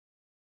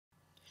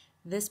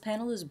This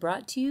panel is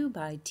brought to you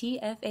by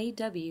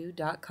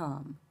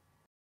TFAW.com.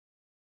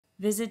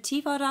 Visit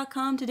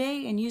TFAW.com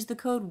today and use the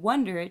code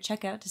WONDER at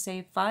checkout to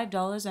save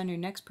 $5 on your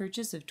next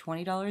purchase of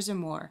 $20 or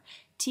more.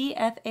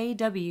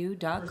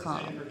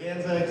 TFAW.com.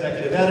 Organza,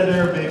 executive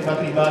editor, big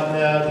muckety muck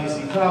now,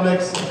 DC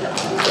Comics.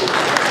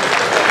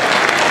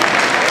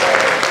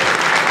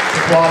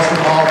 Applause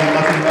from all the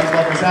muckety muck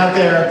lovers out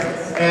there.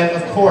 And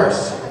of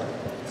course,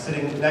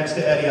 sitting next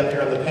to Eddie up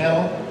here on the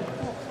panel,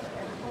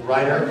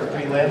 writer of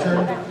Green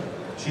Lantern,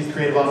 Chief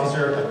Creative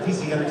Officer of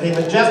DC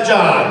Entertainment, Jeff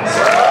Johns.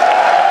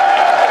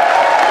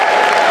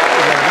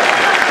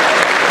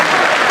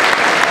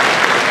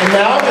 And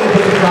now I'm going to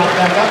put the prop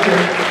back up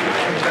here.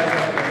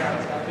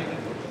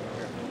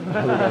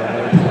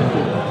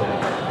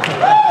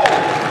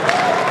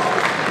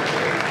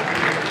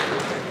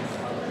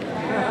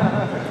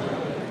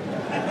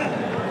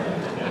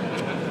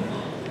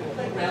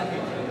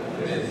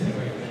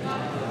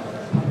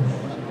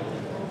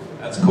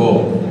 That's cool.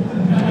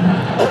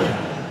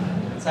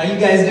 So how you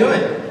guys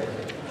doing?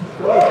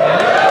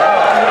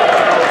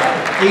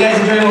 You guys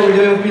enjoying what we're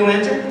doing with Green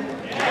Lantern?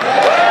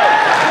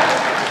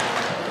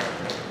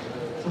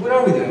 So what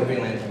are we doing with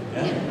Green Lantern?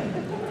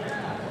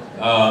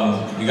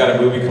 You got a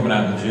movie coming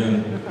out in June.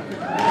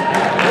 I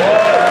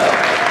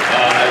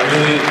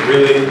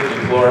really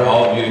implore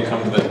all of you to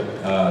come to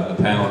the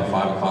panel at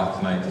 5 o'clock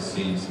tonight to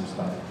see some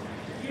stuff.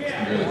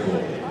 It's really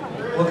cool.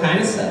 What kind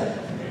of stuff?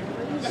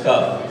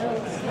 Stuff.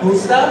 Cool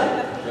stuff?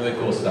 Really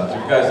cool stuff. If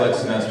you guys like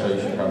Sinestro, you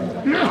should probably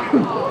go.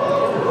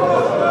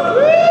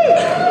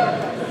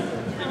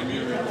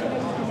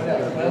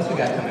 What else we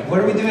got coming? What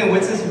are we doing?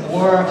 What's this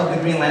War of the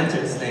Green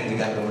Lanterns thing we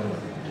got going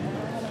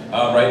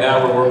on? Right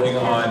now we're working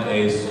on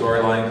a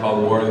storyline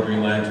called War of the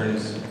Green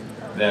Lanterns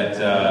that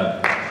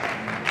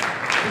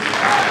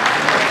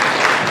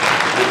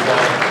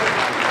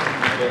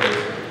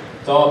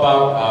it's all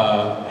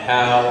about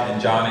Hal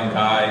and John and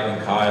Guy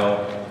and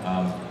Kyle.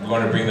 We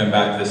want to bring them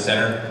back to the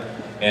center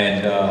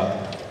and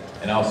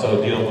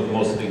also deal with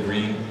mostly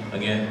green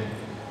again.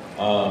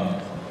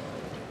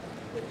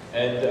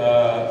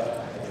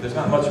 There's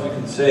not much we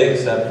can say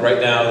except right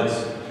now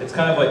it's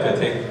kind of like a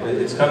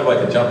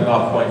jumping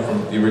off point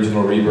from the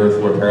original Rebirth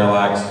where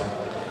Parallax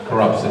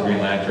corrupts the Green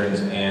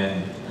Lanterns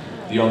and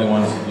the only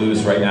ones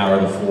loose right now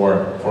are the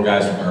four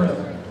guys from Earth.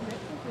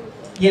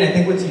 Yeah, and I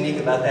think what's unique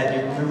about that,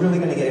 you're really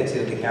going to get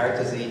into the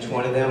characters of each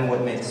one of them,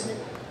 what makes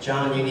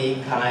John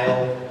unique,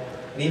 Kyle,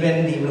 and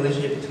even the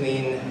relationship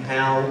between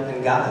Hal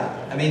and Guy.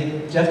 I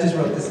mean, Jeff just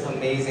wrote this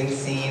amazing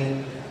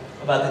scene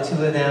about the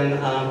two of them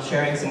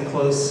sharing some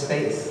close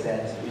space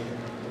that...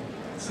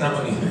 It's not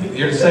what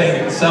you're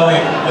saying, it's selling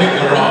it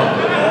completely wrong.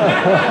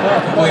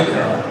 Completely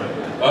wrong.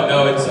 Oh,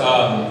 no, it's,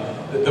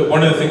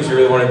 one of the things you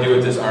really want to do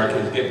with this arc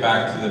is get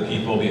back to the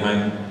people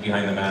behind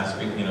the mask,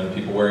 you know, the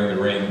people wearing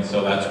the ring,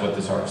 so that's what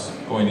this arc's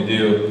going to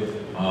do,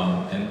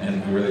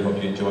 and we really hope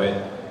you enjoy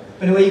it.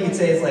 But in a way you could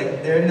say it's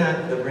like, they're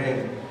not the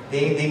ring,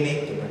 they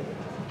make the ring.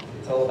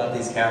 It's all about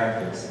these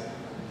characters.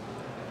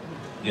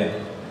 Yeah.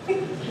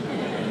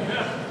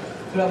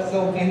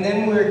 So, and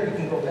then we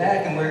can go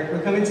back and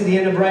we're coming to the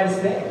end of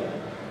Brightest Day.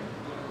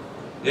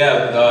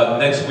 Yeah,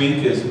 next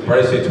week is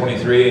Brightest Day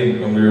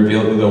 23, and we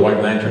reveal who the White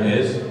Lantern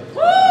is.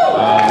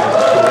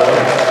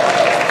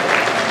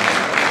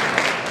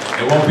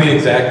 It won't be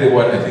exactly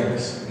what I think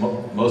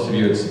most of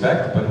you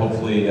expect, but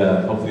hopefully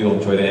you'll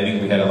enjoy the ending.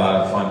 We had a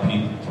lot of fun.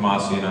 Pete,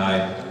 Tomasi, and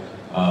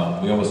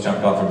I, we almost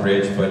jumped off a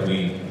bridge, but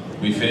we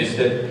finished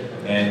it,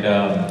 and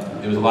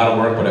it was a lot of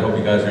work, but I hope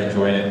you guys are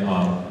enjoying it.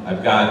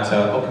 I've got,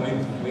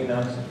 can we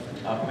announce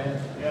Aquaman?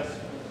 Yes.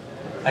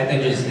 I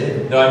think you just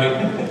did. No, I mean,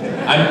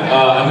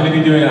 I'm going to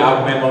be doing an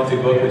Aquaman monthly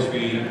book, which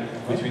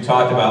we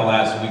talked about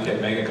last week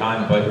at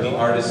MegaCon, but the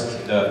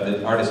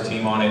artist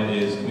team on it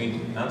is, can we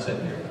announce it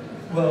here?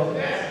 Well,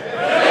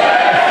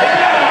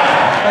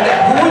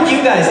 who would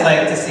you guys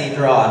like to see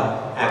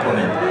draw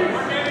Aquaman?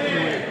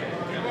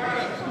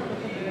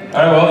 All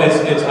right, well,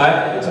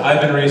 it's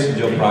Ivan Reis and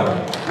Joe Prado.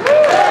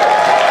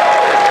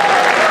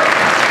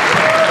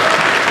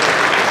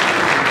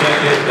 Can't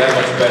get that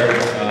much better.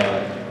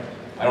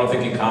 I don't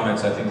think in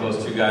comics. I think those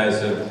two guys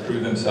have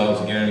proved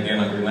themselves again and again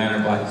on Green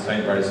Lantern, Blackest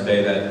Night, Brightest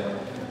Day that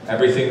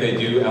everything they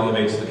do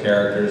elevates the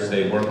characters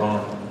they work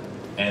on,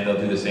 and they'll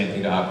do the same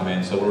thing to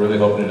Aquaman. So we're really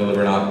hoping to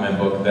deliver an Aquaman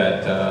book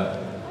that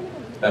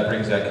that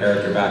brings that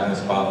character back in the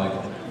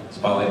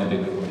spotlight in a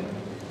big way.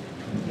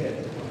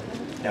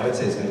 Yeah, I would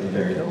say it's going to be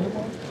very dope. Do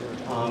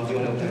you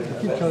want to open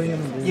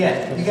it?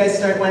 Yeah, you guys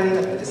start lining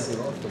up and just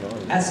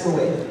ask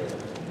away.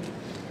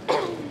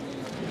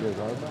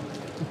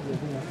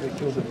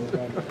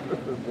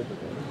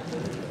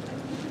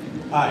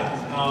 Hi.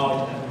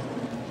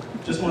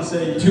 Just want to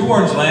say 2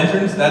 orange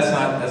lanterns? That's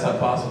not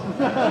possible.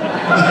 You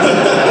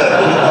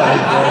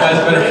guys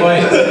better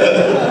fight.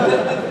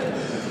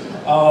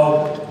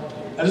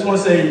 I just want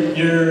to say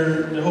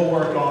your whole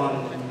work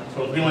on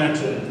from Green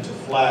Lantern to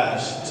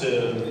Flash to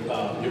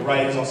your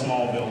writings on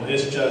Smallville,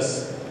 it's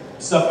just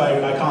stuff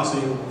I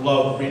constantly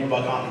love reading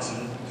about comics,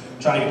 and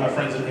trying to get my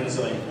friends in here and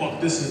say like, look,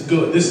 this is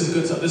good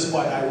stuff, this is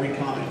why I read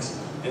comics.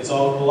 And so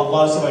a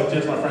lot of stuff I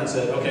did to my friends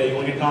said, okay, you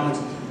want to get comics?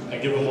 I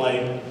give them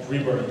like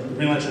Rebirth,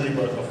 Green Lantern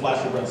Rebirth, or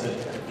Flash Rebirth, said,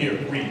 here,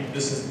 read.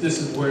 This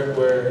is where you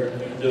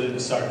really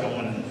start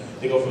going, and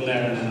they go from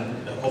there, and then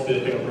hopefully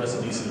they pick up the rest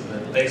of DC.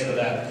 But thanks for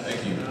that.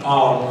 Thank you.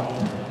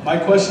 My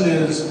question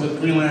is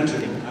with Green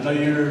Lantern. I know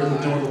you're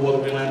doing the War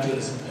of Green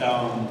Lanterns.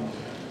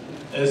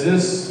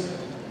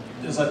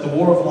 Is like the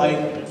War of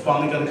Light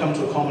finally going to come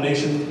to a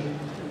culmination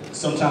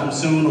sometime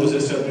soon, or is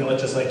this going to be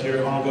just like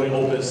your ongoing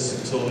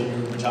opus until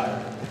you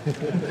retire?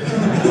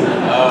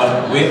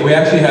 We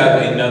actually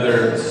have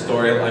another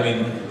story. I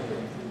mean,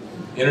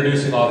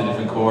 introducing all the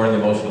different core and the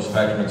emotional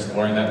spectrum,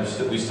 exploring that.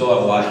 We still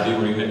have a lot to do.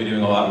 We're going to be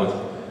doing a lot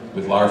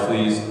with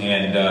Larfleeze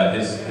and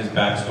his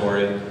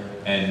backstory,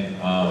 and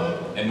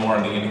more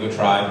on the Indigo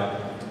tribe.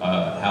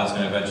 Hal's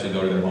going to eventually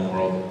go to their home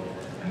world,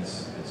 and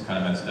it's kind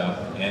of messed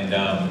up. And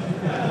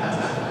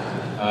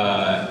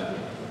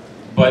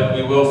but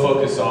we will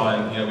focus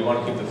on, we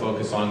want to keep the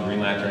focus on Green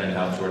Lantern and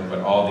Hal Jordan, but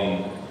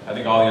I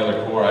think all the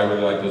other core, I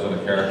really like those other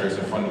characters.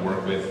 They're fun to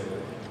work with,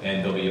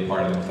 and they'll be a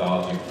part of the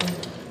mythology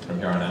from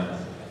here on out.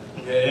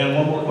 Okay, and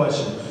one more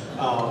question.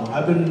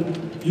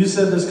 You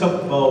said this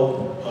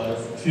a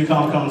few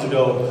Comic-Cons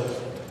ago,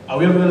 are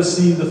we ever going to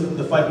see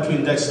the fight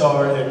between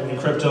Dexter and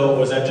Crypto,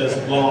 or is that just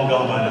long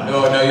gone by now?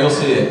 No, you'll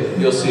see it.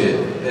 You'll see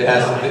it. They're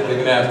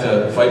going to have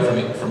to fight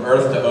from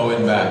Earth to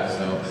Owen back,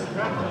 so.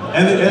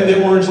 And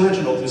the Orange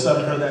Lantern, we still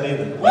haven't heard that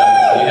either. We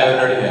haven't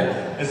heard it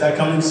yet. Is that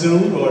coming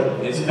soon, or?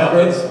 It's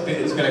going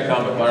to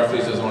come, but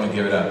Larfleeze doesn't want to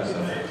give it up, so.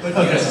 But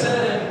you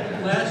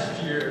said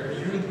last year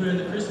you were going to put it in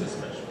the Christmas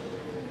special.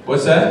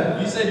 What's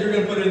that? You said you were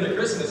going to put it in the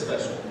Christmas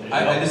special.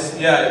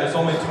 It was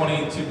only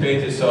 22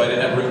 pages, so I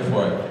didn't have room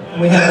for it.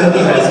 We have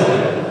cookie recipe.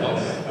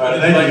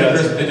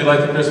 Did you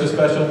like the Christmas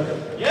special?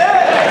 Yeah!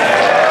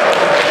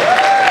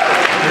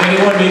 Did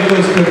anyone make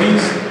those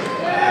cookies?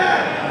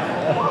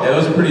 Yeah,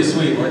 those are pretty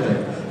sweet, weren't they?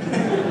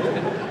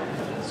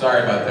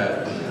 Sorry about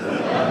that.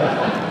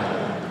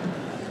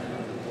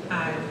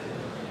 Hi.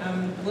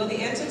 Will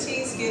the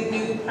entities get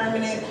new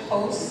permanent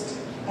hosts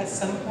at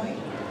some point?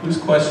 Whose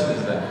question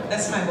is that?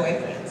 That's my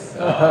boyfriend's.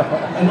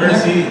 Where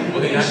is he?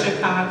 In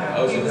Chicago.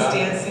 Oh, he was Chicago.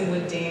 dancing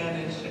with Dan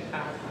in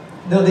Chicago.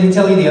 No, did he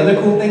tell you the other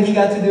cool thing he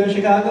got to do in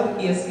Chicago?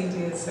 Yes, he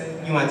did say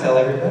that. You want to tell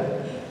everybody?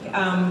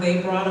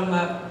 They brought him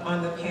up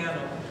on the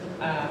panel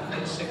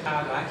in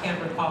Chicago. I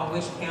can't recall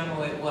which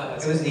panel it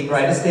was. It was the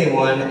Brightest Day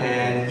one,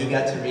 and he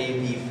got to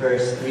read the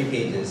first 3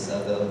 pages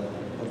of the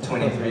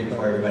 23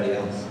 before everybody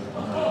else.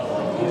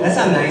 That's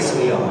how nice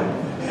we are.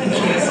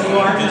 Yes, you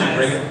are. Did you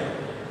bring it?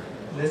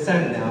 This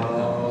time, no.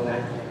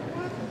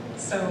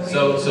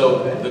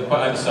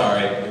 I'm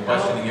sorry. The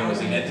question again was: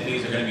 the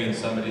entities are going to be in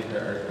somebody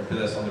or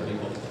possess other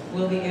people?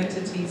 Will the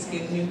entities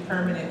get new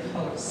permanent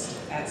hosts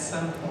at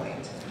some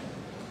point?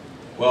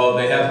 Well,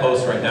 they have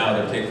hosts right now.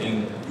 They're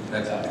taking.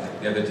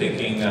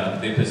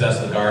 They possess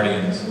the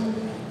Guardians.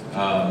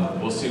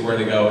 We'll see where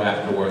they go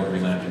after War of the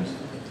Green Lanterns.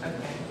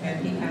 Okay,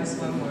 and he has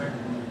one more.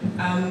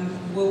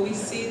 Will we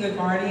see the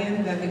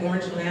Guardian that the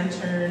Orange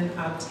Lantern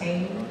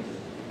obtained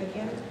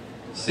again?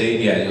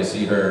 Sade, yeah, you'll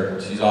see her.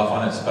 She's off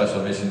on a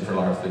special mission for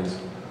Larfleeze.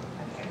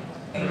 Okay,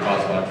 It'll thank you.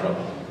 cause a lot of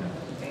trouble.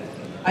 Thank you.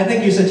 I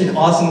think you're such an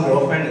awesome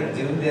girlfriend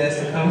to do this,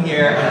 to come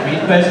here and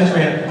read questions for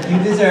him. You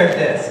deserve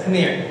this. Come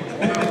here.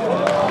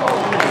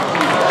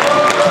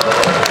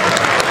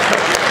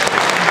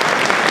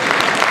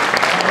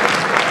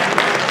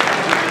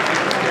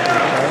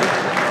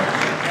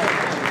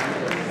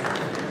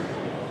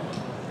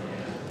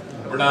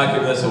 We're not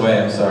giving this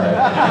away, I'm sorry.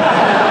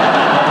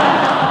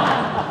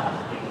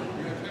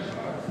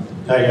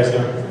 How you guys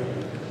doing?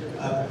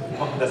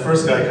 The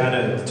first guy kind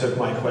of took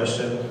my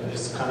question.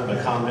 It's kind of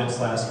a comment /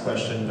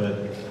 question, but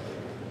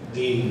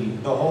the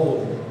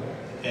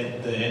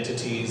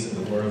entities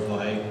and the War of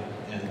Light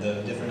and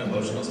the different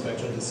emotional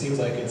spectrums, it seems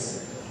like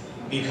it's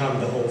become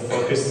the whole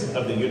focus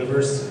of the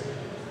universe.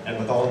 And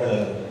with all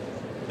the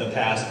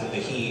past with the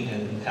Heat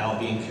and Hal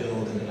being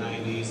killed in the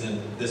 90s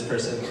and this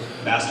person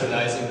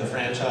bastardizing the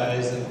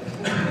franchise, and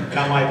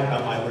not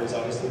my words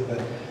obviously, but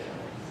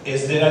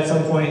is it at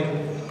some point,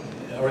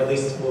 or at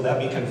least will that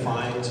be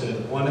confined to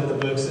one of the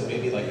books, and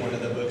maybe like one of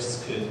the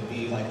books could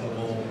be like the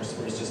whole,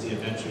 where it's just the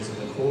adventures of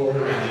the core,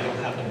 and you don't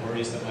have to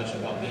worry so much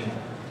about being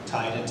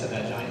tied into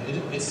that giant.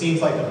 It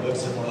seems like the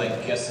books are more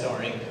like guest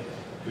starring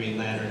Green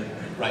Lantern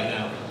right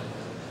now.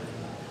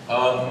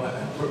 I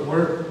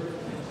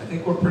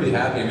think we're pretty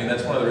happy. I mean,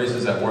 that's one of the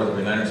reasons that War of the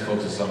Green Lanterns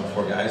focuses on the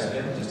 4 guys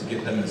again, just to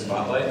get them in the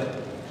spotlight.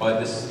 But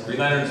this Green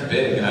Lantern's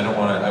big, and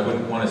I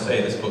wouldn't want to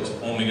say this book's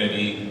only going to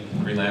be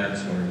Green Lantern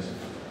stories.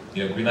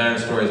 Green Lantern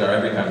stories are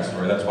every kind of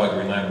story. That's why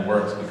Green Lantern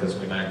works, because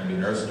Green Lantern can be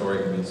an Earth story,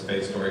 it can be a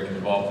space story, it can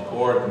involve the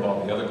core, it can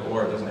involve the other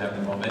core, it doesn't have to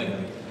involve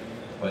anybody.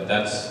 But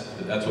that's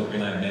what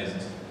Green Lantern is.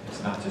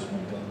 It's not just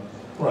one thing.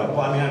 Right.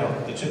 Well, I mean,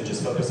 it shouldn't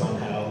just focus on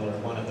Hal or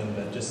one of them,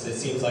 but just it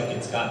seems like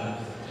it's gotten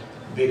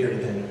bigger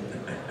than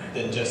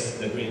just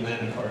the Green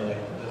Lantern part. Like,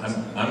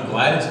 I'm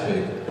glad it's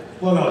big.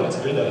 Well, no, it's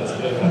good that it's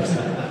big.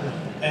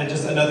 And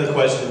just another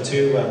question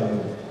too.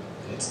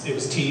 it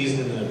was teased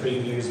in the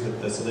previews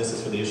with the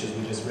solicits for the issues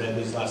we just read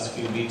these last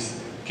few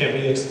weeks. Can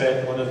we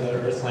expect one of the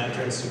Earth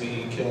Lanterns to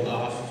be killed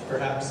off,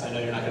 perhaps? I know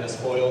you're not going to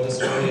spoil the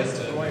story as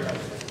to...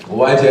 Well,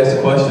 why'd you ask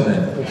the question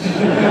then?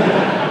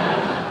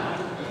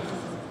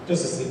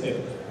 Just to see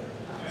it.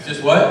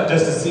 Just what?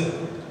 Just to see...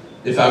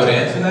 If I would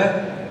answer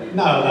that?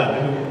 No,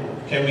 I mean,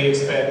 can we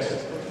expect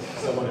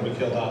someone to be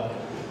killed off?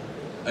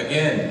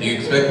 Again, do you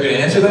expect me to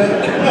answer that?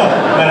 No,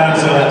 but I'm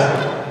still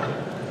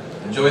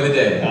asking. Enjoy the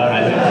day. All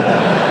right.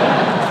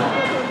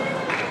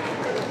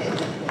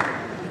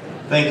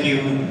 Thank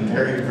you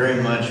very,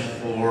 very much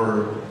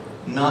for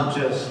not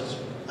just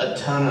a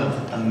ton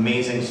of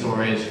amazing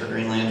stories for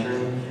Green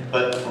Lantern,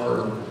 but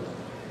for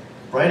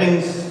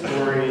writing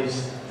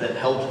stories that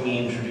helped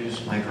me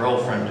introduce my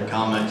girlfriend to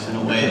comics in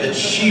a way that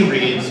she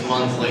reads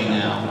monthly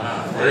now.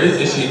 Where is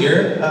she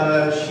here?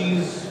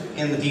 She's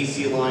in the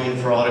DC line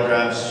for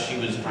autographs. She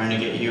was trying to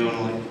get you, and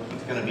I'm like,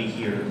 it's gonna be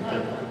here,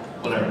 but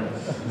whatever.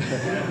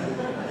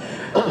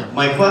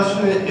 My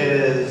question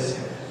is,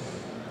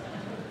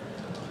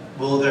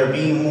 will there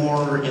be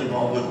more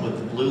involvement with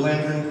the Blue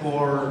Lantern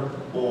Corps,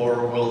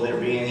 or will there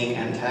be any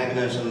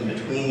antagonism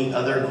between the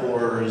other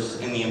corps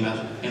in the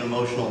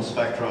emotional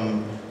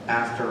spectrum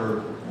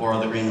after War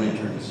of the Green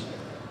Lanterns?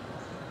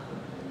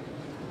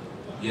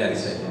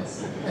 Yes.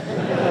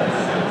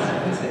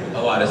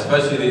 A lot,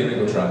 especially the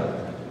Indigo Tribe.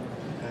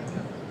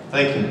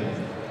 Thank you.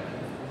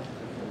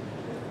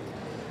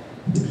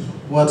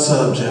 What's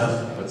up,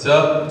 Jeff? What's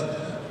up?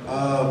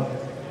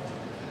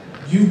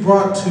 You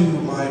brought to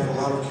life a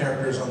lot of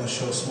characters on the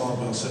show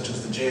Smallville, such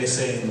as the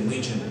JSA and the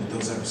Legion, with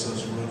those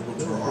episodes,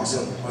 which were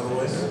awesome, by the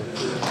way.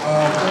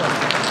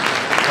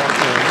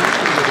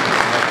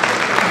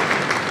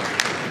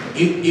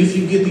 If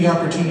you get the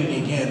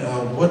opportunity again,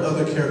 what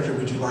other character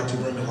would you like to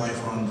bring to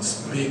life on the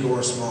big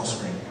or small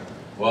screen?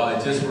 Well, I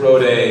just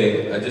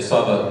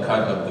saw the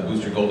cut of the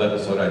Booster Gold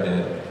episode I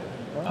did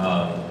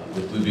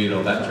with Blue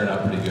Beetle. That turned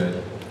out pretty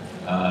good.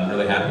 I'm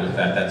really happy with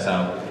that. That's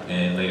out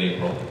in late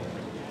April.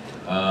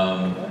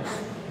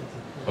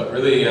 But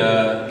really,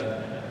 I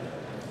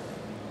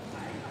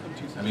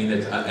mean,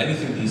 it's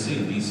anything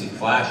DC,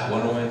 Flash,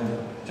 Wonder Woman,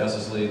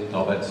 Justice League,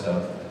 all that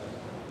stuff.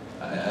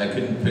 I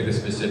couldn't pick a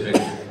specific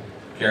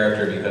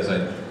character because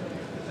I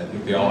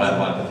think they all have a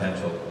lot of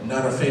potential.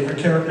 Not a favorite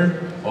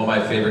character? All my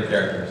favorite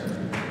characters.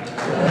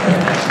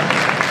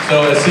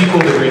 So a sequel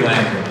to Green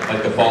Lantern,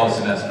 like The Fall of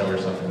Sinestro or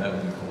something, that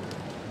would be cool.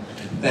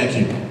 Thank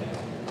you.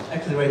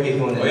 Actually, right here,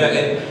 you want to... Oh yeah,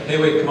 hey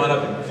wait, come on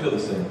up and feel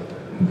this thing.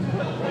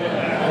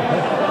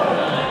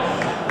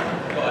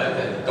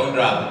 Don't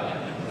drop it.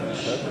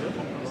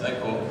 Is that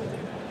cool?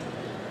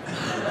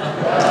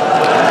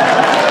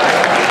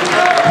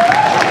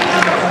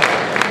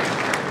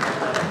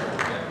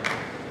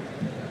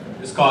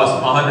 This cost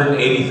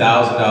 $180,000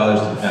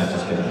 to... No,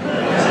 just kidding.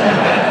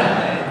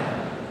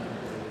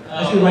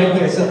 Actually, right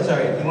here, so,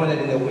 sorry, you wanted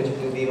to know which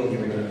Blue Beetle you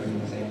were going to be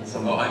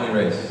using. Oh, I'm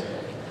erased.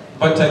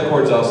 Butt Tech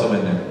Cord's also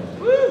in there.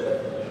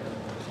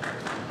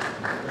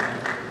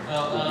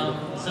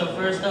 So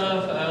first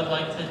off, I would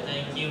like to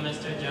thank you,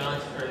 Mr.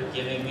 Johns, for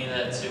giving me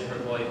that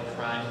Superboy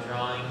Prime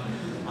drawing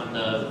on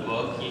the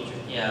book.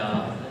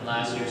 In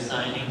last year's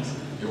signings.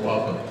 You're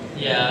welcome.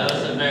 Yeah, it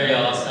was very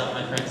awesome.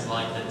 My friends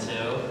liked it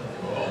too.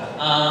 Cool.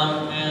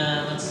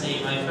 And let's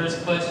see, my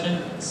first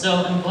question.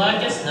 So in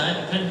Blackest Night,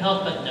 I couldn't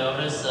help but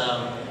notice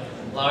a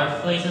lot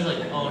of places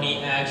like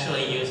Oni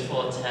actually used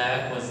full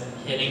attack was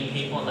hitting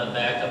people in the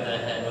back of the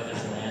head with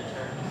his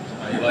lantern.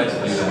 He likes to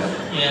do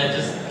that. Yeah,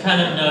 just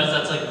kind of noticed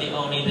that's like the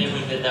only thing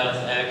he did that was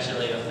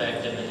actually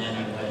effective in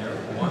any way or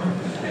form.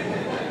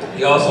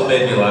 He also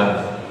made me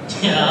laugh.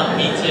 Yeah,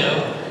 me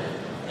too.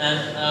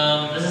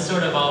 And this is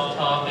sort of off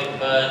topic,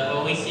 but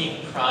will we see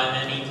Prime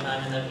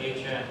anytime in the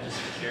future? I'm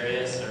just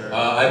curious. Or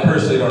I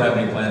personally don't have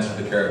any plans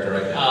for the character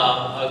right now.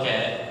 Oh,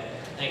 okay.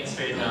 Thanks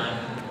for your time.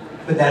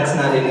 But that's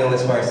not in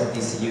as far as the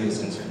DCU is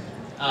concerned.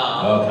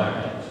 Oh, okay.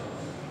 Alright.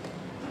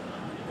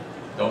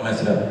 Don't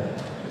mess it up.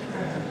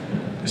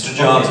 Mr.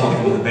 Johns,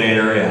 welcome to the Bay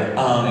Area.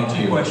 Thank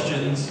you. Two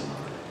questions,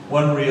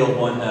 one real,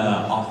 one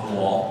off the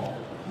wall.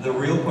 The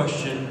real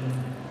question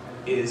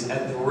is,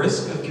 at the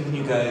risk of giving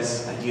you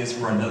guys ideas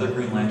for another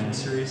Green Lantern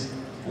series,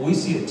 will we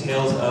see a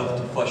Tales of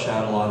to flesh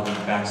out a lot of the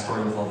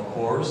backstory with all the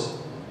cores?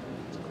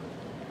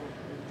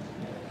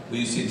 Will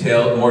you see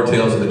more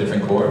tales of the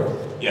different corps?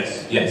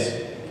 Yes. Yes.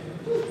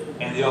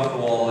 And the off the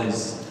wall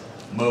is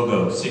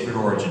Mogo, Secret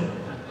Origin.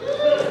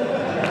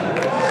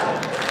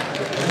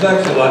 There's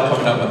actually a lot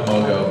coming up with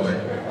Mogo, but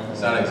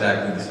it's not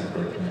exactly the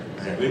secret.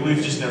 Okay.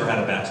 We've just never had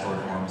a backstory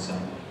for him, so.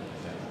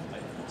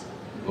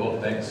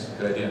 Cool, thanks.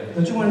 Good idea.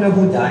 Don't you want to know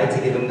who died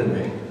to give him the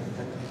ring?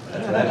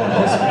 That's what I want to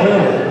know.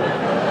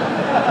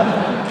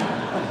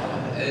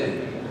 Hey,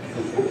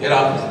 get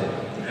off this thing.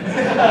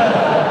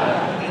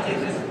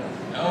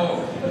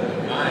 No,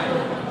 mine.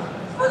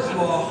 First of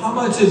all, how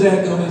much is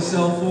that going to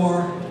sell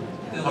for?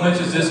 How much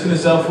is this going to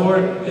sell for?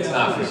 It's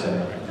not for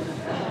sale.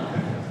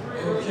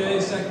 Okay,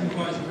 second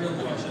question, real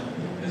question.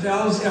 Is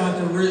Al Scott,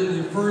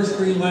 the first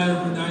Green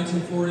Lantern from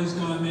 1940,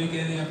 going to make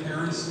any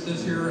appearance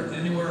this year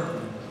anywhere?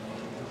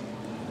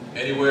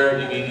 Anywhere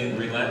you need the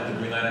Green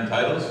Lantern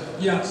titles?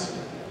 Yes.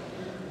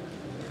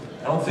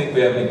 I don't think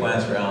we have any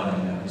plans for Alan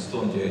right now. He's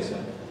still in jail.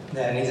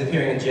 Yeah, and he's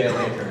appearing in jail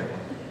later.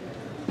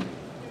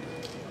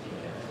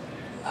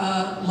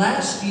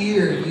 Last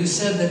year, you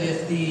said that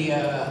if the,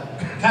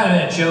 kind of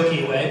in a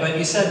jokey way, but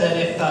you said that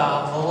if the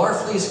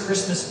Larfleeze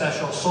Christmas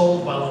special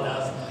sold well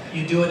enough,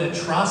 you'd do an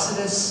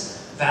Atrocitus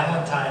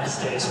Valentine's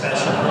Day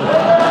special. So,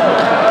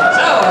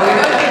 are we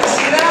going to get to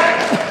see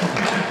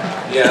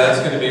that? Yeah, that's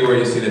going to be where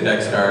you see the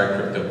Dexstar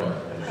crypto part.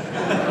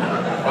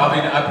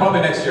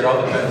 Probably next year. It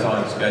all depends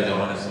on schedule,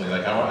 honestly.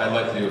 Like I'd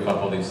like to do a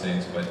couple of these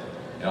things, but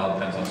it all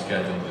depends on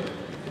schedule. But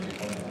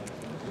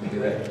we can do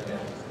that. Yeah.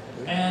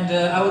 And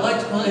I would like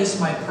to place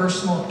my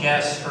personal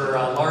guess for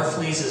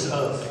Larfleeze's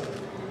oath.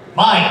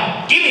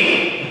 Mine! Give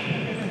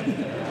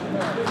me!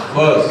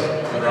 Close,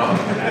 but wrong.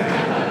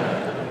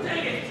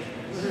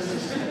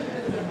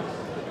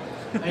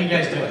 How you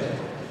guys doing?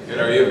 Good,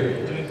 how are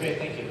you? Doing great,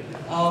 thank you.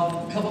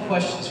 Couple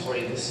questions for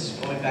you. This is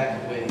going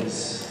back a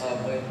ways.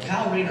 When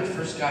Kyle Rayner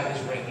first got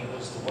his ring, it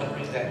was the one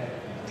ring that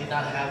did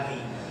not have the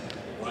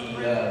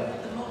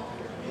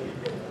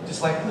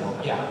just like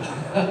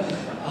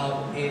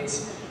it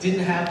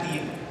didn't have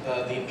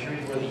the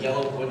impurity where the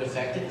yellow wouldn't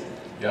affect it.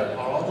 Yep.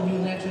 Are all the new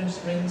lanterns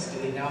rings? Do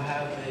they now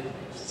have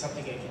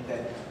something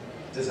that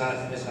is not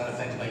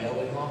affected by yellow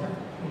any longer?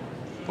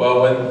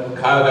 Well, when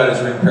Kyle got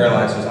his ring,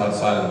 Parallax was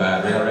outside of the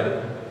battery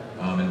already,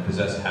 and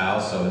possessed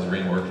Hal, so his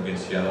ring worked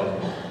against yellow.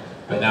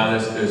 But now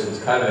there's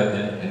kind of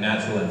a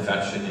natural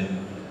infection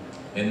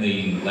in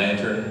the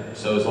lantern.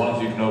 So as long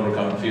as you can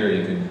overcome fear,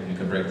 you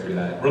can break through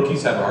that.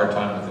 Rookies have a hard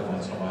time with it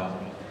once in a while.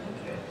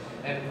 Okay.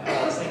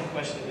 And second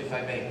question, if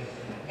I may.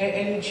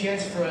 Any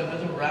chance for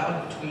another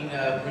round between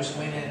Bruce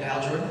Wayne and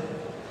Al Jordan?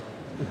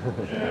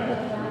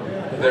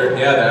 There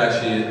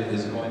actually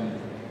is going.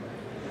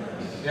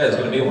 Yeah, there's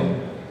going to be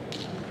one.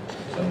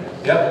 So,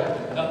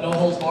 yep. No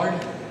holds barred?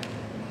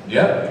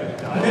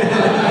 Yep.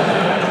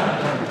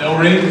 No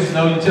rings,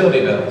 no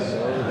utility bells.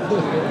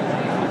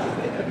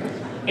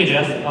 Hey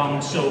Jeff,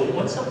 so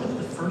what's up with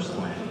the first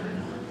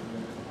lantern?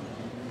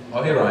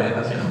 Oh, hey Ryan,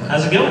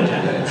 how's it going,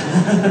 Jeff?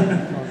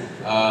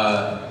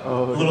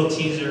 A little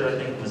teaser, I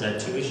think, was that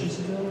 2 issues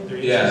ago?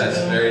 3 yeah, issues that's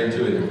ago? very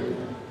intuitive.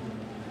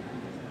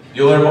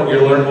 You'll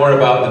learn more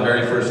about the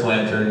very first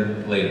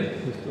lantern later.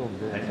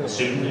 Like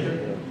soon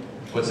later?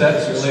 What's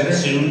that? Soon later?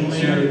 Soon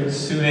later?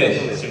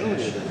 Soonish.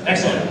 Soonish.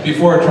 Excellent.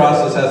 Before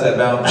Atrocitus has that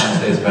Valentine's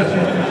Day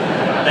special.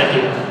 Thank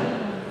you.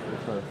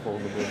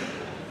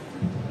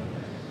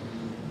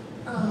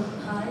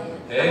 Hi.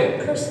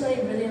 Hey. I personally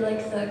really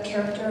like the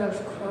character of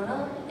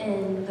Krona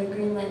in the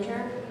Green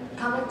Lantern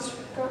comics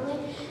currently,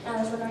 and I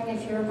was wondering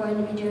if you were going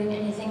to be doing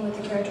anything with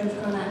the character of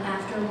Krona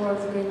after War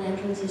of the Green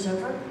Lanterns is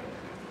over?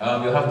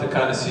 You'll have to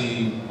kind of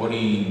see what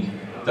he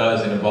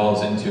does and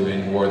evolves into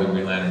in War of the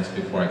Green Lanterns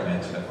before I can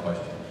answer that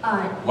question.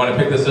 Alright. Want to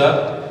pick this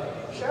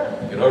up? Sure.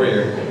 Get over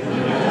here.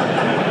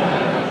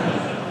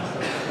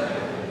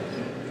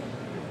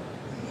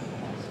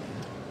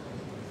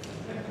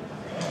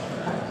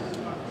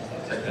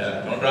 Check that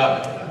out. Don't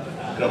drop it.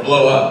 It'll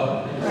blow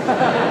up.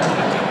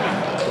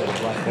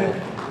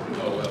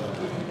 Oh, well.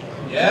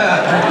 Yeah.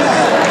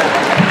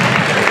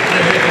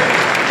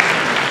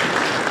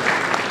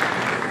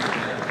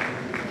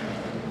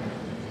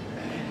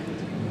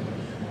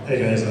 Hey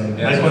guys,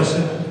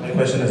 my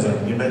question is,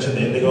 you mentioned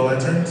the indigo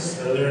lanterns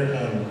earlier.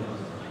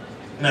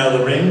 Now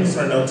the rings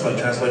are known to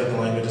translate the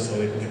languages so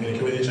they can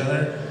communicate with each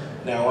other.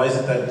 Now why is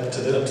it that up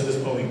to this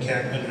point we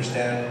can't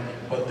understand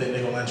what the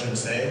indigo lanterns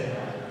say,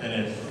 and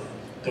if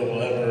they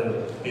will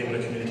ever be able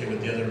to communicate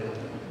with the other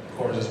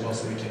corps as well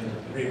so we can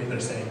read what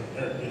they're saying?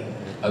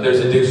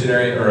 There's a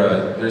dictionary,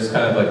 or there's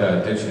kind of like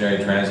a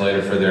dictionary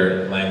translator for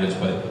their language,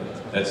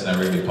 but that's not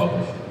really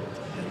published.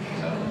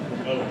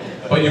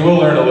 But you will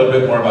learn a little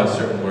bit more about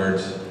certain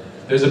words.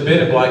 There's a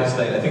bit of Blackest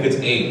Night, I think it's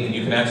 8, and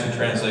you can actually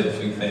translate a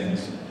few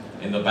things.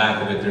 In the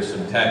back of it, there's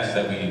some text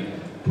that we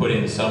put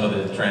in some of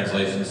the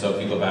translations, so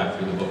if you go back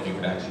through the book, you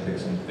could actually pick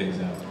some things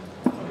out.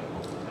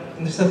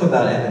 And there's stuff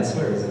about Evan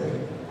Swear, isn't there?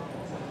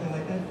 Something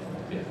like that?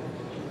 Yeah.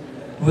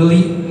 Will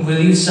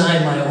you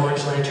sign my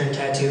Orange Lantern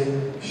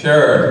tattoo?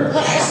 Sure.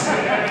 Yes.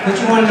 Don't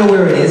you want to know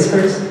where it is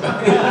first? Wait,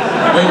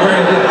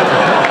 where is it?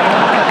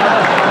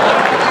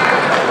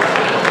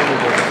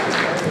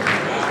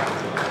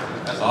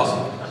 That's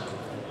awesome.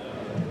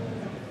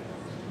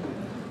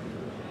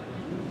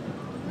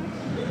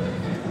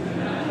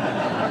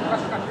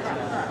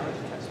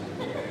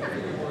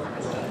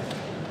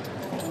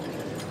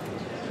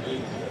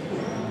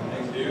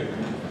 Thanks, dude.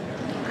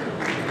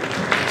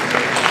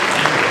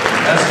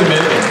 That's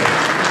commitment.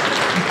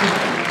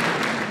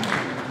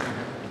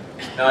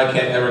 Now I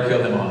can't ever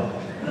kill him off.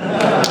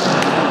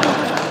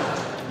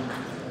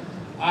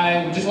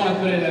 I just want to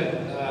put in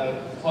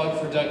a plug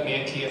for Doug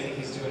Manke. I think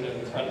he's doing an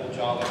incredible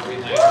job on Green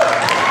Lantern.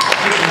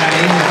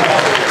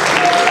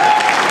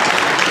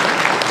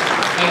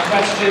 My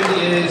question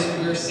is,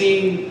 we're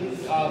seeing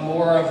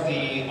more of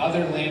the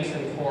other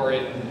Lantern Corps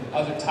in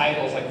other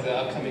titles, like the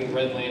upcoming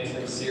Red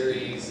Lantern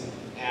series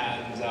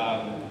and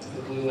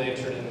the Blue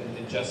Lantern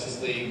and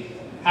Justice League.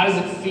 How does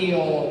it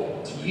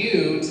feel to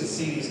you to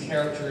see these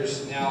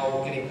characters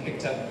now getting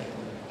picked up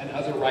and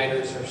other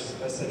writers are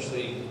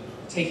essentially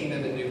taking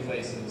them to new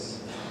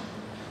places?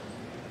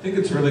 I think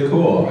it's really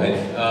cool.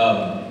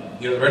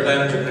 You know, the Red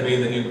Lanterns are going to be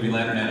in the new Green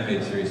Lantern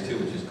animated series too,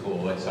 which is cool.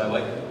 Like, so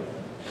I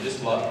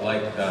just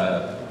like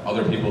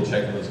other people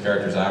checking those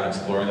characters out,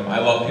 exploring them. I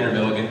love Peter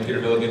Milligan.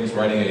 Peter Milligan's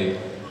writing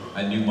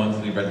a new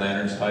monthly Red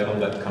Lanterns title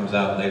that comes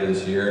out later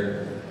this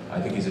year.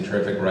 I think he's a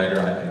terrific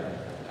writer.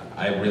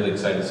 I'm really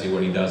excited to see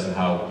what he does and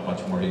how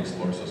much more he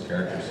explores those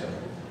characters.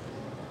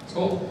 So.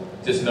 Cool.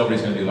 Just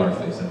nobody's going to do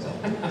Larfleeze, that's all.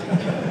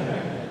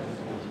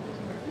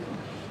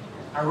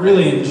 I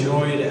really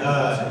enjoyed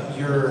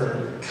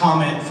your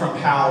comment from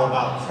Hal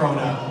about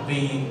Krona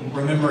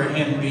remember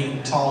him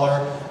being taller.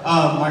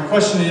 My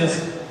question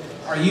is,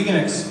 are you going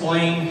to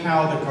explain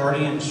how the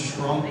Guardians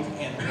shrunk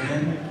and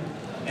when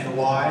and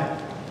why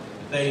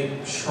they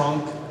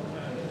shrunk?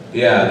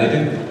 Yeah, they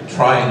didn't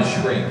try and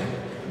shrink.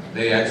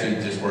 They actually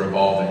just were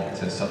evolving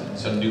to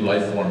some new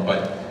life form.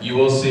 But you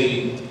will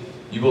see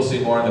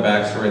more in the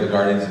backstory of the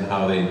Guardians and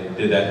how they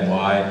did that and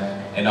why.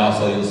 And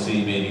also you'll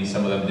see maybe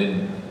some of them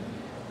didn't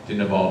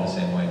evolve the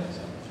same way.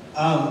 So.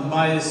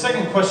 My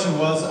second question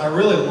was, I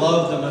really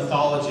love the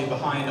mythology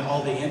behind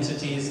all the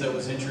entities that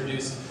was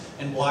introduced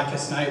in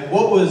Blackest Night.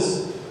 What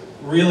was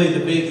really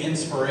the big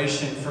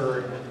inspiration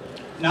for,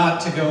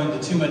 not to go into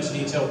too much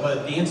detail,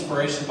 but the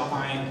inspiration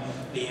behind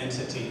the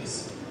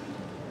entities?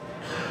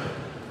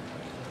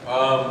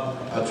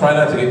 I'll try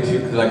not to get too,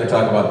 because I could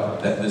talk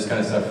about this kind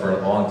of stuff for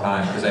a long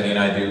time, because I mean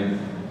I do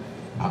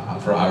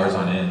for hours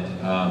on end.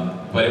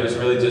 But it was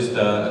really just,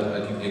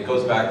 it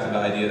goes back to the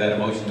idea that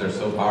emotions are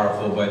so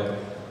powerful, but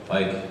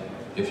like,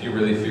 if you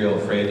really feel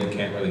afraid, you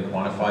can't really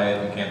quantify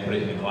it, you can't put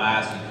it in a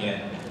glass, you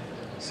can't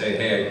say,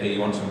 hey, you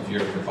want some fear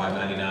for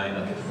 $5.99,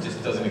 like it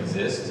just doesn't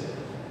exist.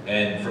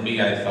 And for me,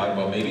 I thought,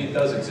 well, maybe it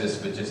does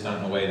exist, but just not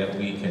in a way that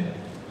we can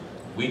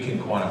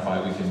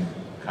quantify, we can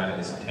kind of,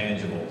 it's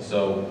tangible.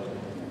 So,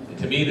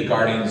 to me, the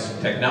Guardians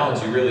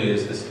technology really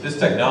is, this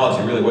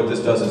technology really, what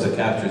this does is it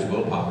captures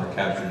willpower, it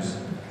captures,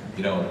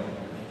 you know,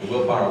 the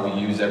willpower we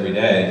use every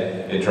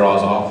day, it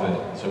draws off of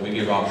it. So we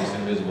give off this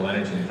invisible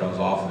energy and it draws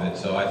off of it.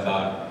 So I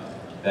thought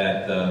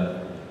that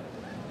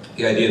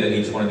the idea that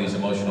each one of these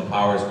emotional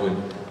powers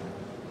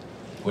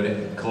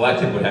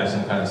collected would have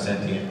some kind of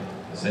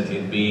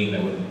sentient being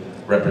that would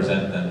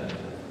represent them.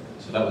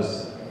 So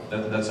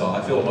that's all.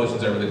 I feel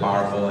emotions are really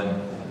powerful,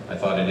 and I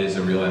thought it is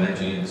a real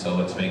energy, and so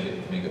let's make it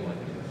one.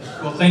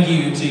 Well, thank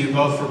you to you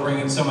both for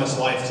bringing so much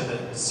life to the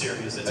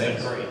series. It's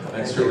been great.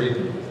 Thanks for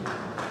reading.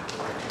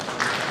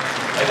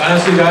 Like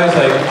honestly, guys,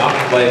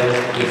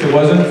 if it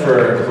wasn't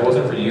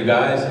for you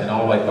guys and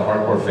all like the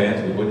hardcore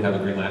fans, we wouldn't have a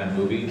Green Lantern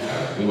movie.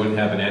 We wouldn't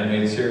have an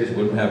animated series. We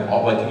wouldn't have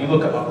all you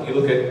look at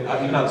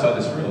even outside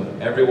this room.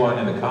 Everyone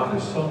in the con,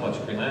 there's so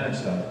much Green Lantern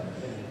stuff,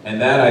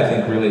 and that I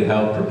think really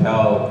helped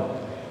propel.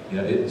 You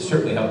know, it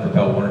certainly helped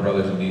propel Warner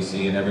Brothers and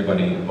DC and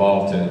everybody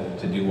involved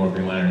to do more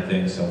Green Lantern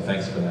things. So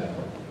thanks for that.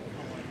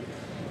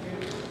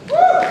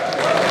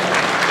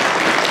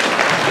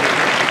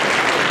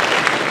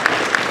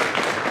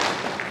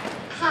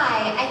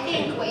 Hi, I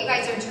think what you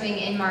guys are doing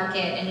in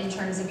market and in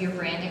terms of your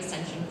brand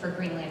extension for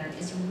Green Lantern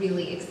is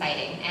really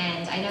exciting.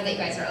 And I know that you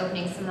guys are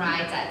opening some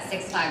rides at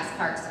Six Flags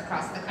parks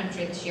across the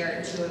country this year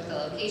in 2 of the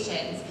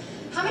locations.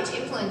 How much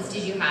influence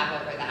did you have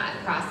over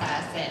that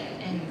process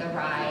and the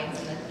rides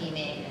and the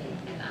theming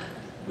and that?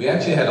 We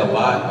actually had a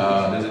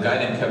lot. There's a guy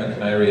named Kevin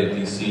Canary at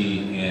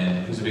DC,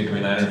 and who's a big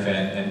Green Lantern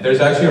fan. And there's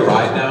actually a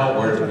ride now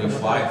where we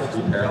fly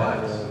through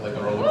Parallax, like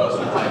a roller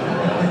coaster. I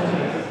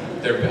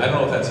don't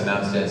know if that's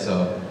announced yet,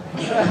 so I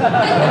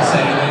don't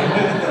say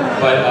anything.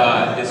 But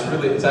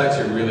it's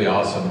actually really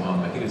awesome.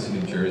 I think it's in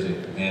New Jersey,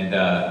 and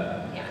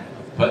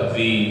but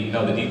the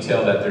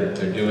detail that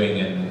they're doing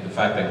and the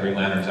fact that Green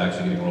Lantern's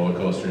actually getting roller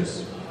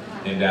coasters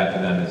named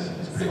after them is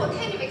pretty. So what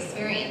kind of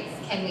experience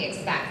can we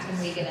expect when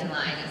we get in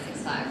line at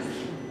Six Flags?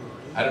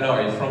 I don't know,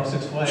 are you from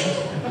Six Flags?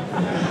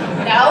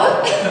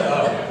 No?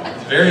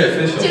 It's very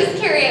official. Just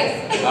curious.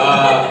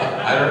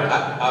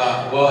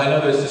 Well, I know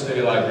there's just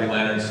maybe a lot of Green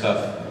Lantern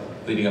stuff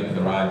leading up to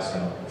the ride,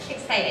 so.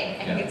 Exciting.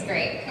 I think it's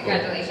great.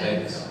 Congratulations.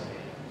 Thanks.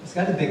 It's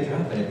got a big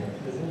drop in it,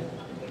 doesn't it?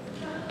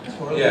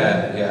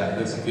 Yeah,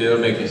 it'll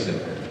make you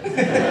sick.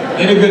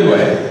 In a good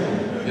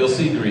way. You'll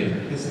see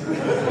green.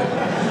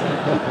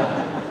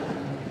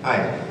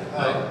 Hi.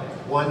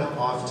 One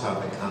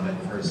off-topic comment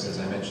first. As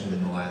I mentioned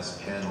in the last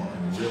panel,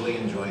 I'm really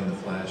enjoying The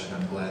Flash, and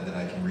I'm glad that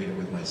I can read it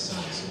with my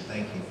son, so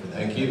thank you for that.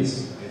 Thank you.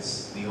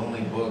 It's the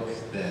only book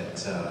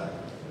that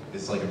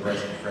is like a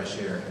breath of fresh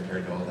air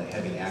compared to all the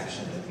heavy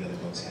action that the other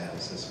books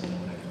have. So this one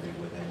I can read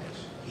with him, which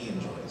he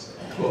enjoys.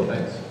 Cool,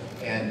 thanks.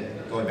 And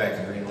going back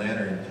to Green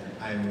Lantern,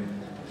 I'm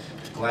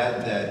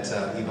glad that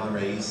Ivan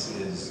Reis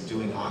is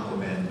doing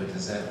Aquaman, but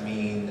does that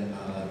mean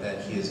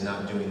that he is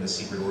not doing The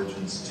Secret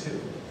Origins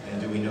 2? And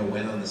do we know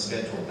when on the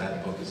schedule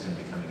that book is going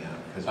to be coming out?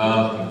 Because we're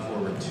looking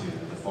forward to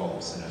the fall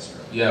of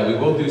Sinestro. Yeah, we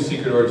will do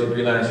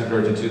Green Lantern Secret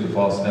Origin 2, the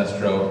fall of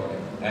Sinestro,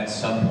 at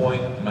some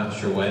point. I'm not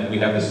sure when. We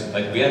have this,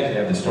 we actually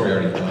have the story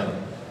already done.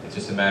 It's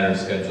just a matter of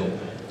schedule.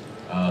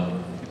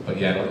 But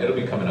yeah, it'll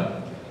be coming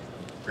up.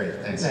 Great,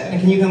 thanks.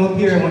 And can you come up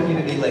here? I want you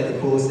to be like the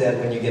coolest dad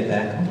when you get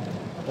back.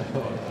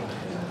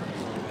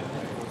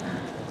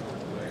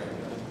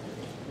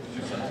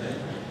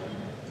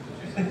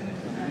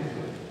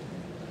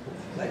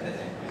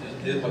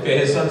 Okay,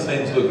 his son's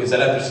name's Luke. Is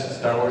that after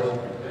Star Wars?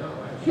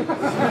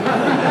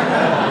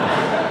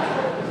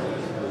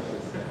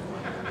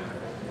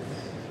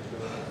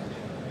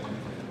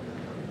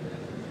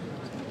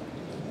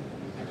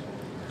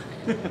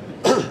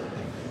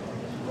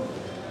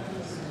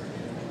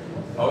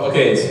 Oh,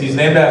 okay, he's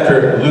named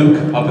after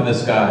Luke up in the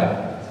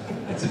sky.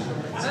 It's a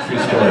true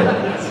story.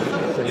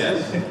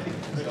 Yes.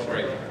 Don't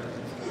break.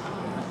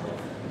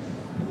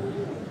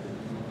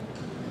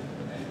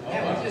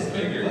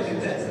 Look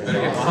at this.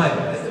 Better get behind.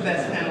 This is the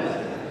best panel.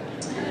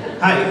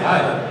 Hi,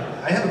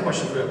 I have a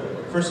question for you.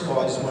 First of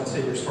all, I just want to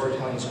say your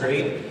storytelling is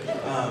great,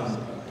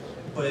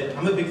 but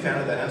I'm a big fan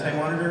of the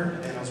anti-monitor,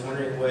 and I was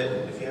wondering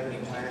if you have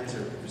any plans or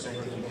if there's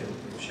anything you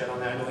could shed on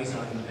that. I know he's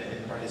on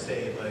Brightest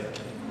Day, but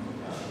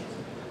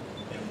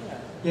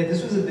Yeah,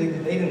 this was a big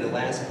debate in the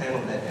last panel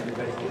that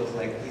everybody feels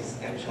like he's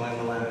M.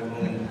 Shyamalan,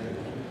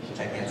 which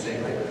I can't say.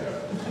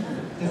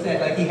 He said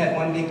like he had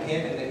one big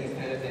hit and then he's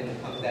kind of been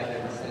pumped out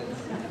ever since.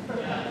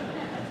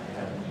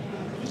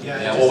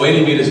 Yeah, well, wait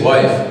till you meet his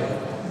wife.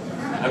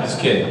 I'm just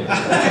kidding.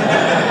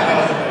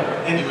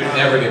 And, he would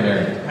never get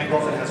married. My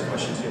girlfriend has a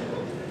question too.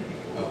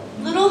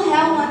 Little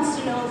Hal wants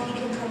to know if he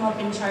can come up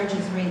and charge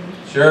his ring.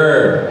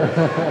 Sure.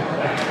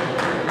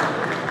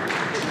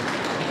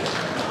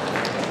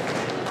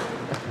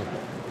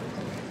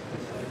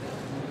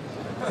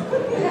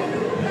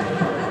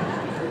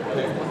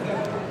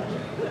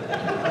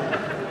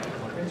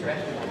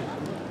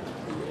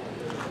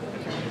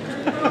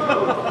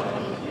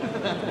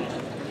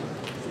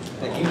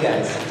 Thank you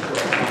guys.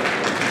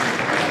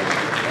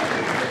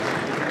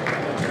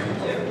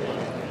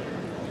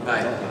 Hi.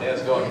 Yeah,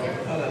 it's going.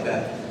 Oh, not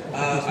bad.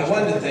 I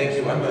wanted to thank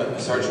you. I'm a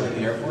sergeant in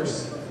the Air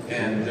Force,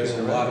 and there's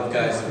a lot of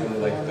guys that really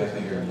like the fact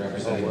that you're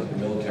representing the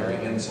military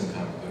in some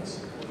comic books.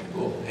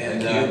 Cool.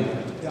 And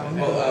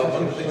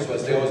one of the things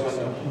was they always want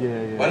to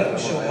know, why don't you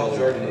show Hal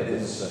Jordan in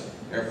his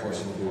Air Force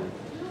uniform?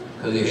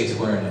 Because he hates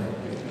wearing it.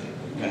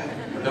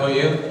 Don't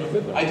you?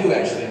 I do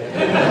actually.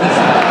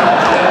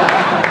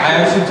 I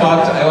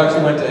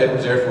actually went to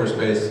Edwards Air Force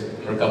Base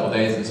for a couple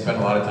days and spent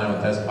a lot of time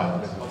with test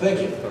pilots. Well, thank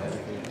you.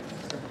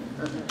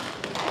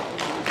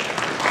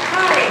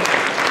 Hi,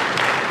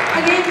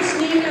 my name is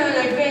Nina and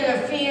I've been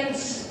a fan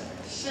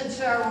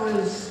since I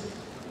was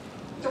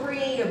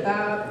 3,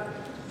 about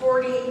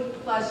 40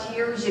 plus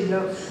years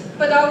ago.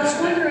 But I was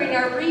wondering,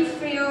 I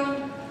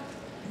refound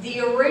the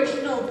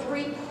original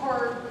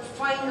 3-part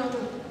Final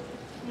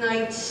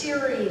Night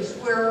series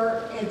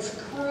where it's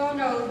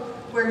Chrono,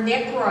 where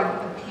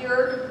Necron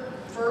appeared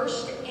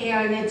first,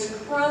 and it's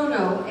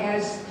Chrono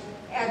as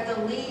at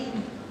the lead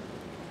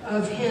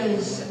of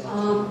his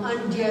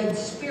undead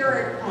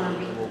spirit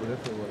army.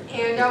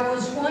 And I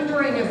was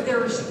wondering if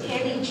there's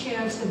any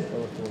chance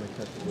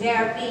of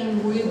that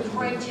being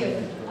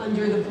reprinted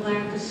under the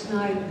Blackest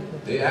Night.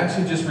 They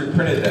actually just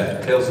reprinted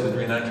that, Tales of the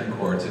Green Lantern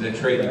Corps. It's in a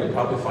trade. You could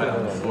probably find it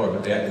on the floor,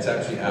 but it's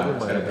actually out.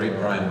 It's got a great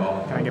Brian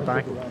Ball. Can I get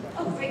by?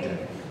 Oh, thank you.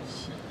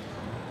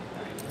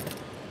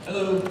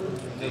 Hello.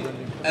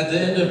 At the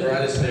end of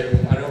Brightest Day,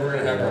 I know we're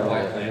going to have our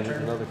White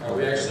Lantern. Are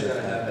we actually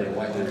going to have a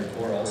White Lantern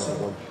Corps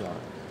also?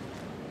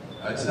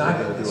 It's not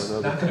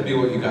going to be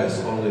what you guys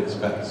totally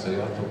expect, so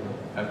you'll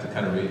have to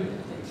kind of read it.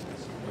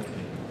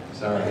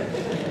 Sorry.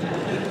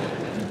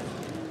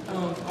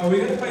 Are we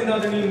going to find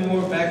out any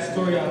more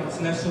backstory on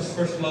Sinestro's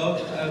first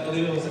love? I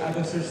believe it was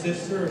Agnes's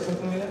sister or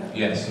something like that?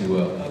 Yes, you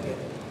will. Okay.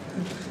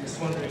 Just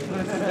wondering.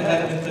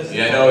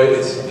 Yeah, no,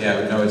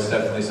 it's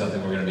definitely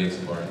something we're going to be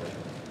exploring.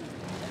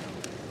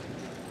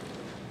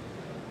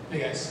 Hey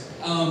guys,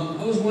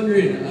 I was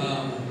wondering,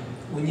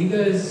 when you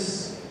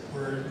guys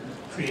were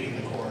creating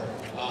the core,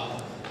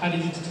 how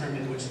did you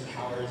determine which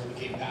powers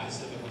became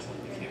passive and which one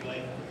became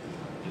like,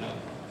 you know,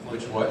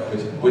 Which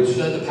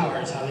the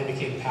powers, how they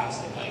became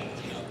passive, like,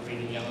 you know,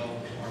 green and yellow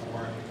are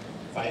more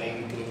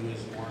fighting, blue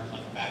is more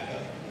like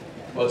backup.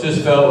 Well, it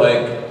just felt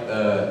like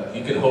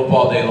you can hope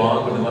all day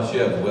long, but unless you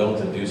have will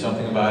to do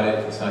something about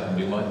it, it's not going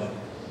to do much.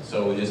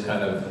 So we just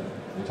kind of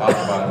talked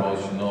about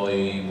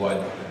emotionally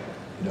what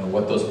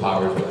those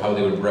powers, how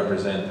they would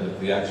represent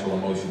the actual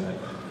emotion,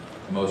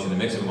 the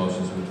mix of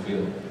emotions would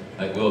feel.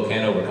 Like will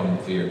can overcome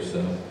fear,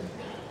 so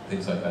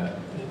things like that.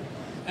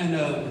 And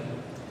the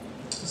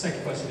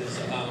second question is,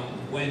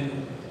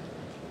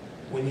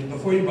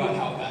 before you brought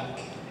Hal back,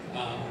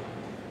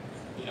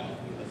 you know,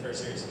 in the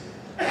first series,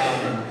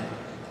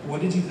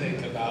 what did you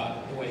think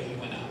about the way he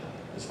went out,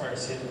 as far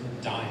as him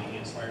dying,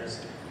 as far as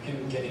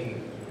him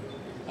getting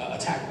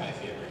attacked by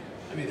fear?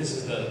 I mean, this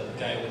is the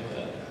guy with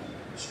the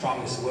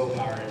strongest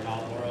willpower in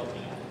all the world,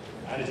 you know.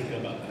 How did you feel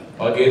about that?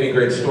 Well, it gave me a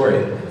great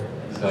story,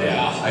 so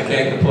yeah. I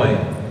can't complain.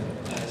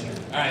 That's true.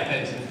 All right,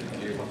 thanks.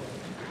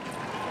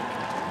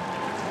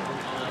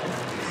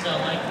 So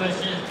my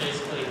question is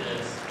basically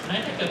this. Can I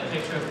take a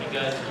picture of you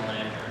guys in the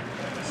lantern?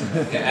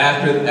 Yeah,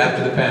 after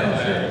the panel,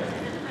 sure.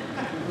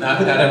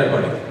 Not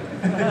everybody.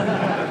 I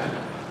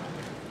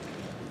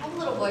have a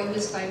little boy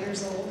who's 5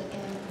 years old,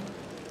 and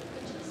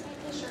could you sign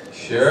the shirt?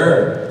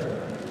 Sure.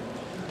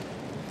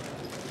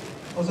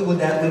 Also, would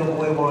that little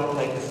boy want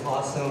like this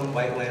awesome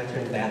White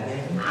Lantern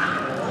Batman?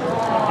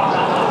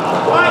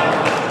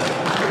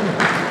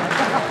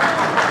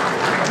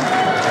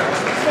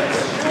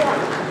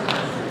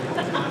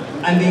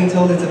 I'm being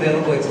told it's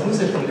available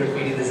exclusive from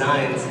Graffiti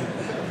Designs.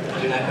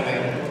 You're not coming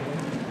in.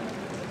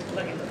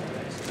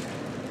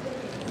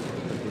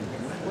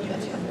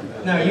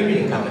 No, are you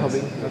reading comments?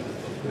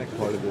 Next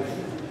part of this.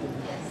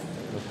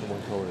 That's the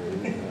one color.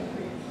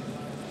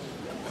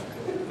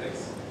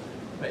 Thanks.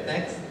 Right,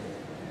 next.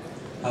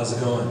 How's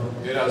it going?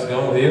 Good, how's it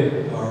going with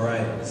you? All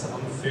right. So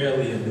I'm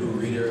fairly a new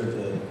reader of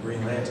the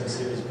Green Lantern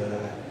series, but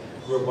I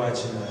grew up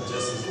watching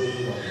Justice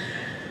League on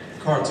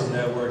Cartoon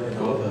Network and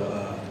all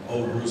the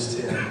old Bruce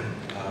Timm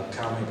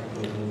comic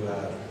book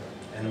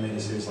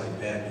animated series like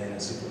Batman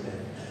and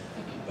Superman.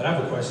 But I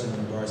have a question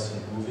in regards to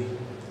the movie.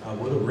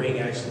 Will the ring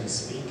actually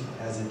speak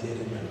as it did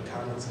in the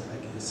comics,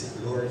 like in the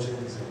Secret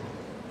Origins?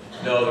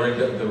 No, the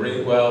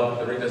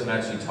ring doesn't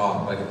actually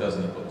talk like it does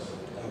in the books.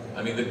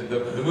 I mean,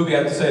 the movie, I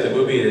have to say, the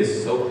movie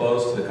is so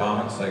close to the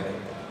comics, like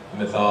the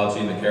mythology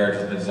and the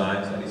characters and the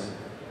designs, at least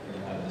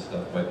a lot of this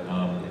stuff, but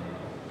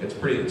it's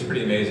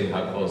pretty amazing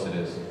how close it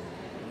is.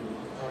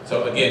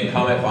 So again,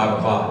 come at 5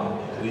 o'clock,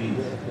 please.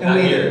 Not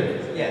here.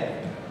 Yeah.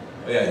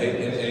 Oh, yeah,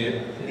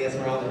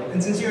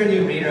 And since you're a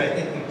new reader, I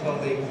think you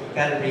totally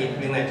got to read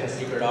Green Lantern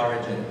Secret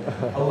Origin.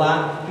 A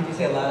lot, could you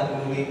say a lot of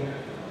the movie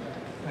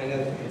kind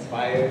of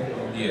inspired?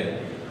 Yeah.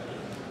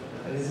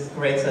 And this is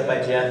great stuff by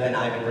Jeff and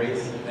Ivan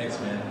Reese. Thanks,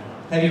 man.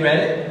 Have you read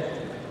it?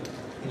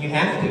 And you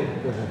have to.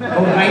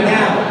 Oh, right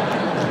now.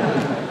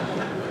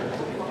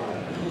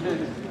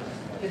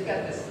 It's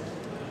got this,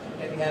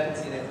 if you haven't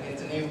seen it,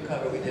 it's a new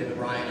cover we did with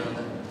Ryan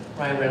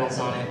Reynolds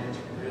on it.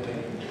 Really,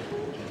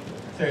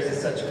 there's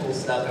just such cool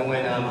stuff. And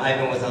when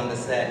Ivan was on the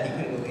set, he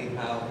couldn't believe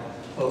how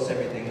close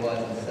everything was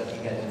and stuff.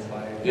 He got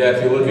inspired. Yeah,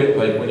 if you look at,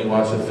 like, when you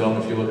watch the film,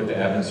 if you look at the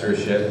Evanser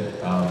ship,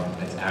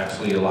 it's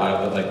actually a lot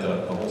of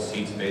the whole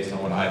seat's based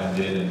on what Ivan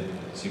did in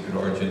Secret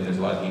Origin. There's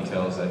a lot of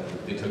details that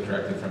they took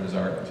directly from his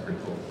art. It's pretty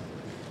cool.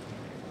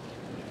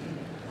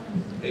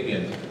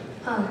 Fabian.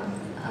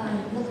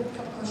 Another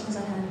couple questions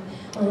I had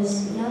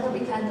was, now that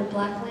we've had the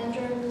Black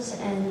Lanterns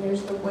and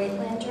there's the White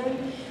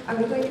Lantern, are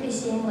we going to be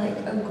seeing like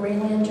a Gray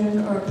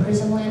Lantern or a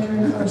Prism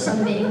Lantern or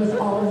something with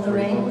all of the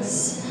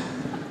rings?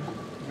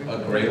 A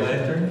Gray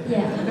Lantern?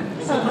 Yeah.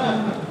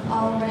 Something,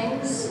 all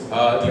rings?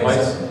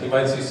 You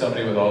might see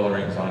somebody with all the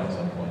rings on at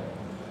some point.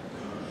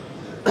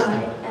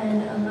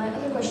 And my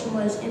other question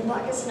was, in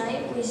Blackest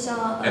Night, we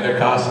saw... And their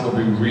costume will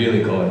be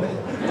really colorful.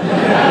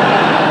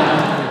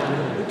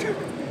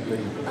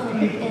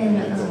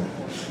 In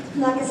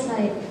Blackest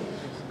Night,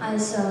 I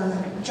saw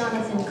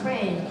Jonathan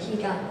Crane. He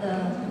got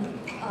the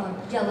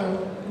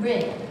yellow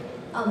ring.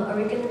 Are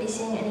we going to be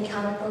seeing any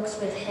comic books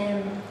with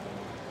him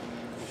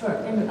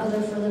in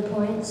other further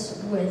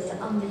points with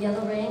the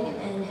yellow ring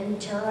and him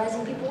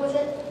terrorizing people with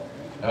it?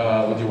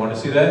 Would you want to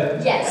see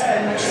that? Yes,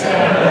 very much so.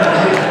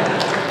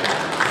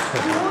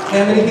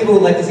 How many people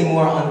would like to see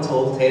more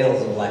untold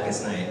tales of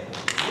Blackest Night?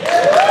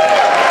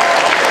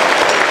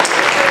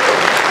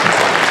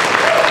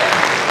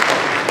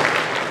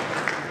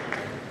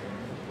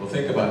 Well,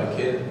 think about it,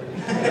 kid.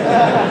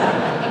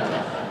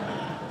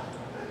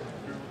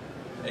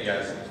 Hey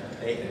guys.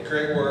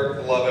 Great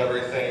work, love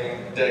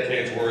everything.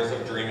 Decades worth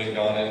of dreaming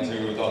gone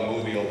into the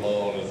movie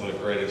alone is a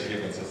great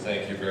achievement, so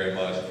thank you very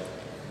much.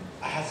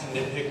 I have to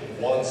nitpick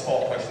one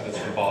small question that's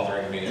been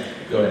bothering me.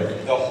 Go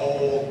ahead. The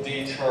whole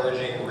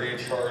decharging,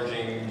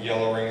 recharging,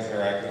 yellow rings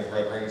interacting with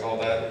red rings, all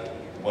that,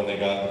 when they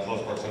got in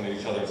close proximity to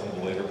each other in some of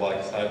the later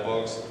Blackest Night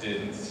books,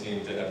 didn't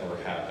seem to ever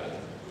happen.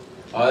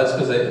 That's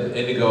because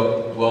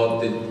Indigo,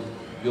 well,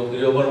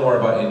 you'll learn more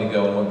about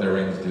Indigo and what their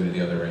rings do to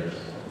the other rings.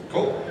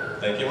 Cool.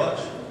 Thank you much.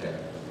 Okay.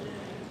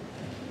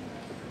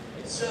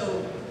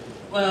 So,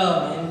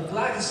 well, in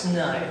Blackest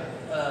Night,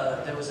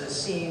 there was a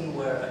scene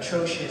where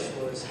Atrocious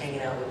was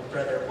hanging out with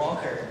Brother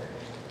Walker,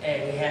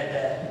 and he had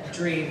that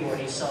dream where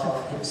he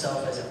saw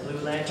himself as a Blue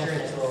Lantern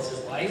as well as his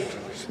wife.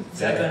 Is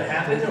that going to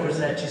happen, or was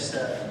that just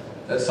a...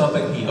 That's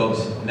something he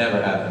hopes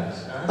never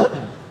happens.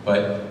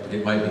 But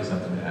it might be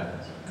something that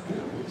happens.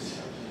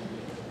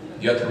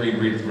 You have to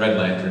read Red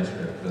Lantern's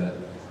for that.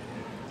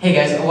 Hey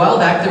guys, a while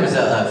back there was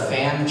a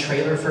fan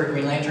trailer for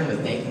Green Lantern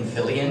with Nathan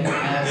Fillion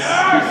as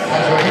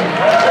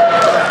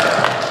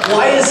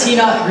Why is he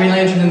not Green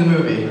Lantern in the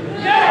movie?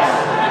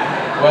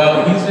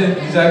 Well,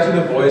 he's actually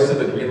the voice of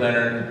the Green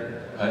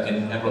Lantern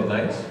in Emerald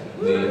Knights,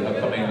 the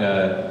upcoming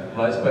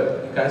release.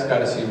 But you guys got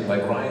to see,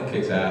 like, Ryan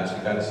kicks ass.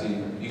 You got to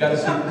see.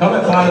 Come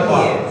at 5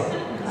 o'clock.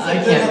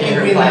 I can't be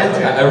here at 5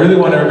 o'clock. I really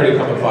want everybody to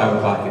come at 5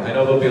 o'clock. I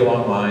know there'll be a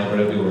long line, but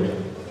it'll be worth it.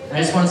 I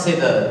just want to say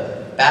the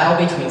battle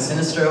between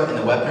Sinestro and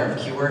the Weaponer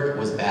of Q-Work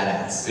was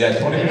badass. Yeah,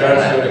 Tony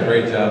Bedard's doing a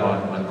great job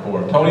on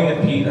Core. Tony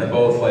and Pete are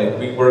both, like,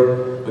 we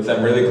work with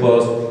them really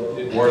close.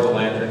 We wore the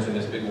lanterns in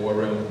this big war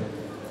room.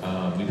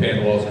 We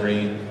painted the walls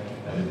green.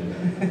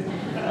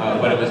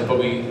 But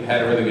we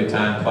had a really good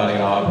time plotting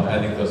it off. I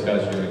think those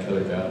guys are doing a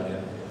killer job.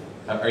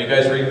 Yeah. Are you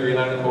guys reading Green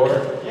Lantern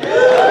Corps?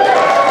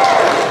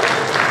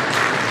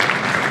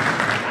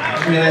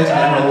 Green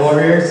Lantern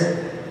Warriors.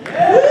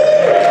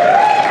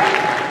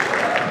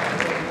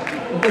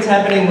 Look what's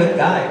happening with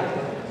Guy.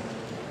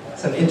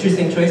 Some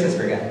interesting choices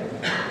for Guy.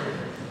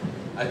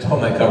 I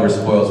told my cover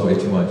spoils way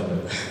too much, but...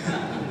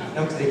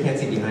 No, because they can't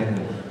see behind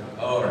him.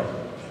 Oh, all right.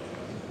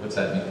 What's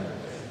that mean?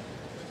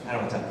 I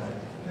don't want to talk about it.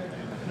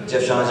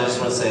 Jeff Johns, I just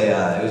want to say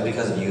it was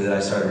because of you that I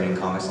started reading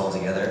comics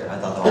altogether. I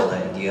thought the whole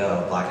idea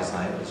of Blackest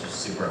Night was just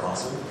super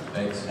awesome.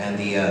 Thanks. And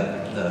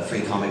the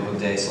free comic book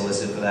day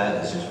solicited for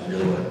that is just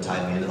really what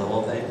tied me into the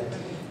whole thing.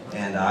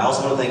 And I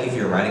also want to thank you for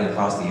your writing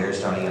across the years,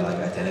 starting at like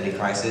Identity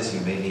Crisis.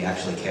 You made me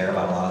actually care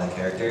about a lot of the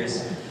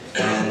characters.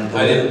 And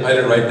I didn't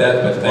write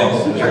that, but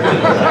thanks. Well, your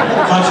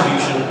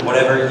contribution,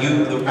 whatever,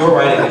 your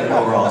writing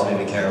overall has made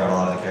me care about a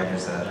lot of the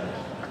characters that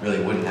really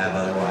wouldn't have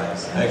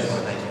otherwise. And I just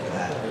want to thank you for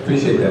that.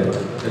 Appreciate that.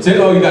 That's it?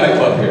 Oh, you got a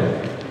club here.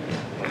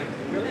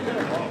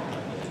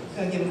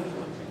 I'll give him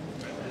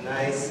a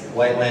nice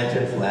White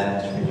Lantern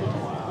flash for you.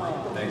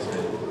 Thanks,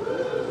 man.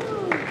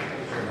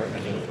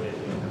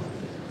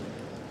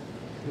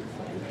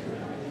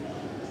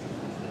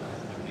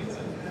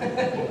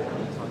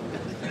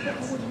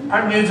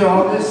 I'm new to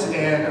all this,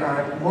 and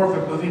I'm more of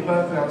a movie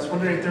buff, and I was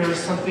wondering if there was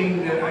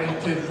something that I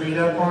could read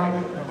up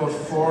on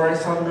before I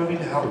saw the movie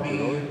to help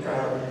me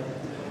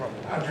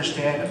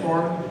understand it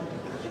more.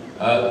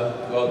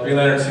 Well, Green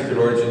Lantern Secret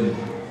Origin,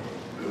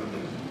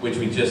 which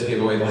we just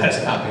gave away the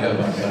last copy of,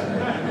 I'm sorry.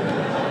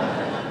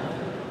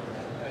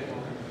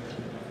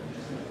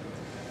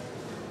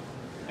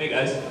 Hey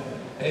guys.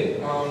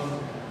 Hey.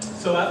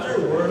 So after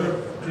War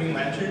of Green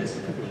Lanterns,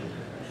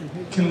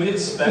 can we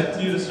expect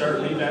you to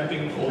start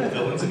revamping old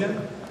villains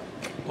again?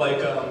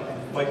 Like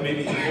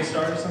maybe Evil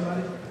Star or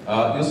somebody?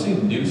 You'll see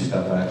new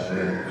stuff,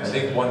 actually. I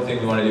think one thing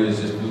we want to do is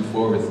just move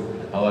forward with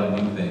a lot of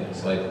new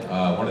things. Like,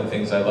 one of the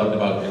things I loved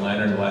about Green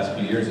Lantern in the last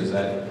few years is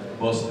that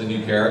most of the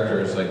new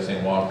characters, like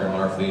St. Walker and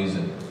Marfleas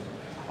and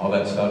all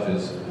that stuff,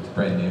 it's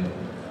brand new.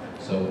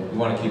 So we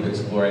want to keep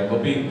exploring.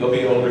 There'll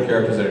be older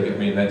characters that are getting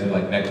reinvented,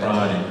 like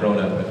Necron and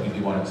Krona, but we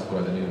do want to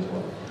explore the new as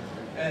well.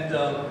 And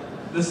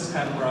this is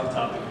kind of more off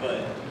topic,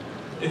 but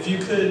if you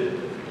could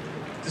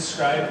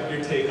describe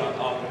your take on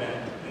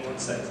Aquaman in one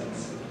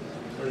sentence,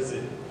 or is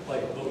it,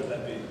 like, what would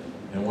that be?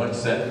 In one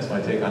sentence,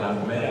 my take on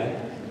Aquaman?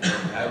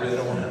 Yeah. I really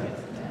don't want to.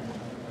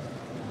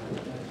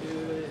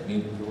 I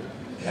mean,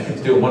 I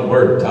could do it one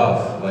word,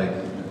 tough, like,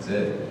 that's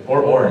it.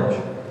 Or orange.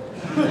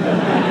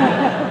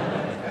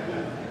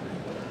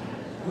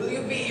 Will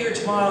you be here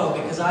tomorrow?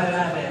 Because I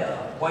have a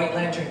White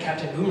Lantern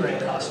Captain Boomerang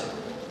costume.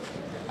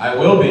 I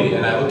will be,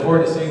 and I look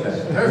forward to seeing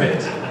that.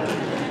 Perfect.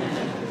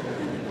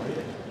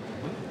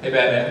 Hey,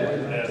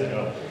 Batman. Let's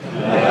go.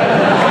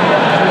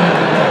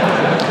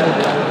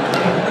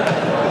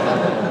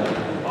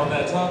 On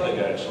that topic,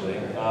 actually,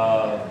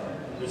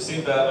 we've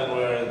seen Batman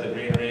wear the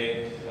green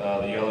ring,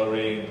 the yellow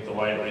ring, the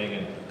white ring,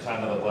 and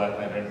kind of the black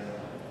lantern.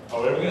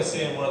 Are we ever going to see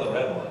him wear the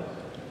red one?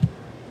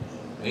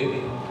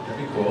 Maybe. That'd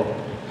be cool.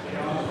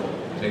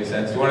 Makes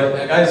sense. You want to?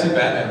 I gotta see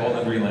Batman holding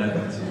the Green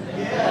Lantern.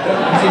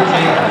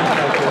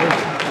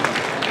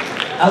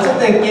 I also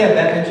think, yeah,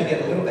 Batman should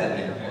get a little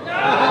Batman.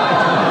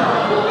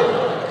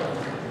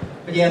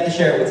 But you have to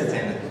share it with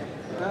Satanic.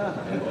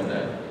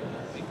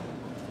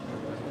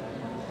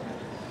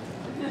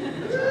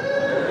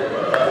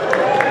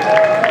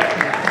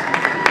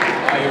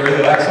 Oh, you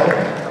really like so?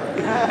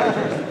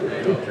 There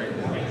you go, drink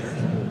this.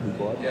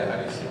 Yeah, how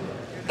do you see it?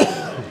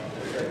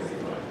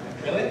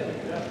 Really?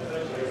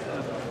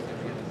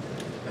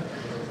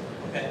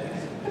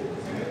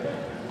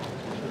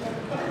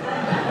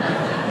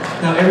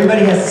 Now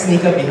everybody has to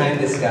sneak up behind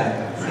this guy.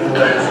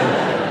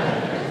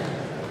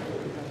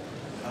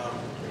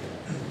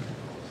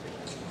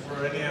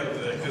 For any of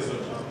the, because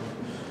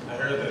I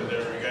heard that you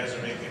guys are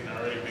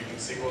already making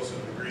sequels to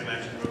the Green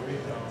Lantern movie.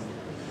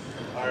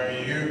 Are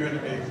you going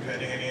to be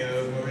penning any of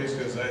those movies?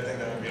 Because I think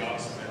that would be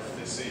awesome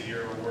to see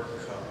your work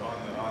on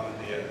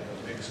the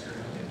big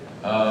screen.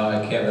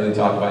 I can't really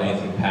talk about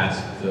anything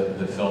past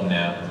the film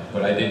now,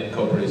 but I did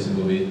co-produce a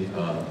movie,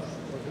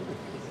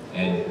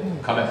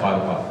 and come at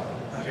 5 o'clock.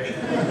 Okay.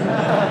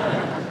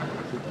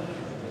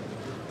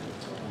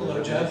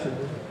 Hello, Jeff.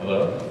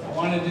 Hello. I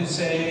wanted to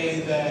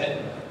say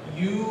that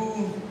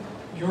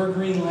your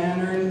Green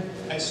Lantern,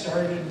 I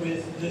started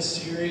with this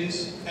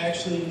series,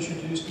 actually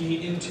introduced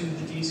me into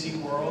the DC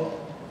world,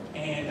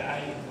 and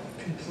I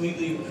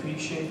completely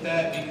appreciate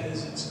that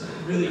because it's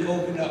really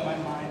opened up my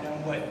mind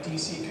on what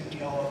DC could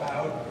be all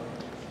about.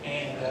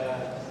 And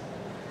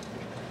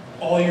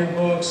all your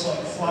books, like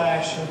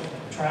Flash, I've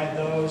tried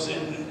those,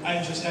 and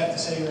I just have to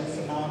say you're a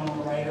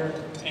phenomenal writer,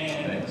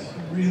 and you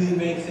really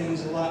make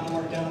things a lot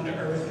more down to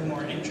earth and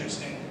more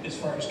interesting as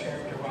far as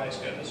character-wise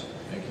goes.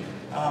 Thank you.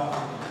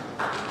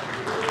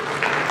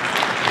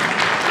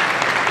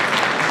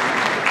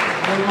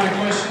 One of my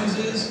questions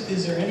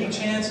is there any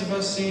chance of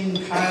us seeing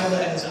Kyle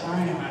as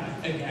Ion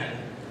again?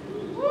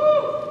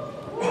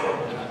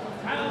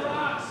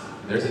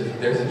 That's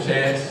there's a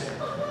chance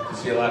to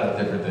see a lot of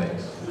different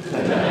things.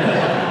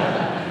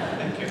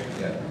 Thank you.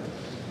 Yeah,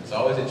 it's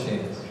always a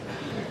chance.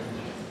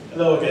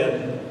 Hello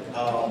again.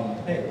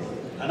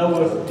 I know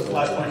with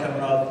Flashpoint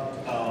coming up,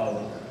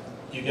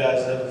 you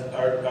guys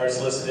are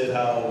solicited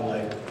how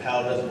if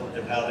Hal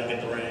didn't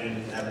get the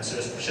ring, having a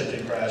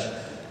shipping crash.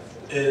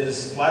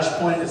 Is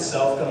Flashpoint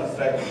itself going to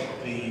affect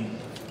the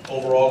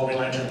overall Green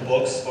Lantern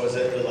books, or is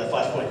it like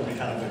Flashpoint can be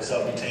kind of like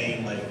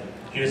self-contained, like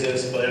here's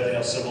this, but everything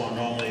else is still going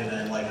normally, and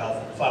then like how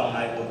Final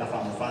Night was, not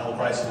Final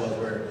Crisis was,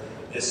 where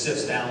it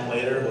sits down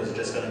later? Was it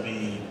just going to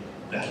be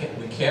that?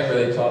 We can't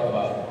really talk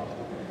about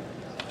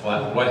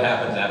what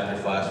happens after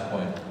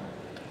Flashpoint.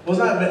 Well, it's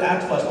not been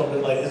after Flashpoint,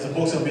 but like, is the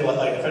book's gonna be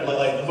like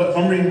if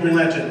I'm reading Green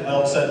Lantern,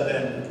 all of a sudden,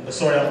 then the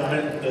story I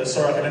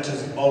mentioned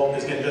is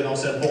getting good, and all of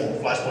a sudden, boom,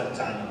 Flashpoint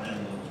time.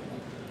 And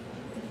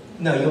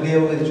No, you'll be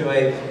able to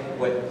enjoy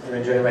what you're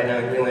enjoying right now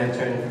in Green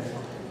Lantern,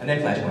 and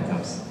then Flashpoint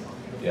comes.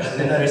 Yeah. And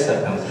then other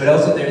stuff comes. But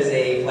also there's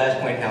a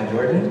Flashpoint Hal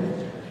Jordan,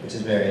 which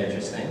is very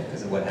interesting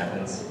because of what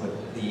happens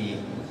with the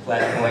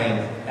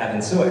Flashpoint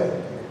Avon Sword.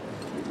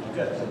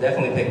 Okay. So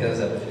definitely pick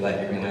those up if you like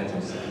your Green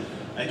Lanterns.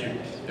 Thank you.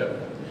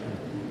 Yep.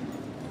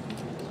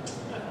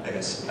 I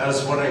guess I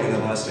was wondering, in the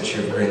last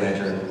issue of Green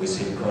Lantern, we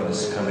see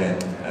Cronus come in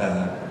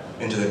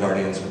into the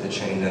Guardians with the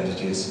chained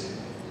entities.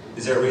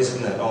 Is there a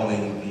reason that only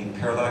the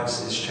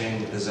Parallax is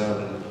chained with his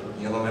own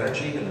yellow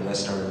energy and the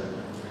rest are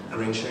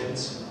green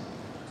chains?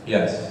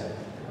 Yes.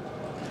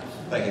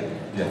 Thank you.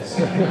 Yes.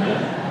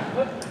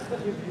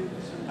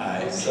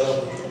 Hi,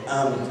 so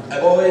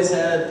I've always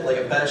had like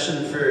a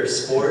passion for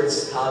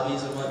sports,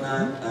 hobbies and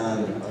whatnot,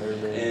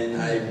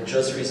 and I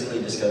just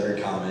recently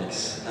discovered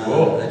comics.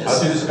 Cool.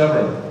 How'd you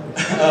discover them?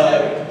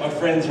 My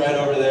friend's right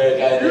over there, a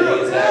guy that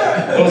he's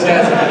those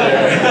guys over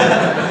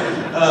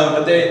there.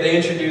 But they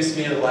introduced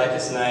me to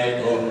Blackest Night,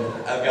 and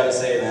I've got to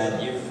say,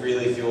 man, you've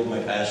really fueled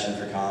my passion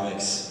for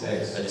comics.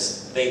 Thanks. I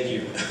just thank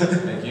you.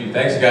 Thank you.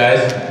 Thanks,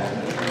 guys.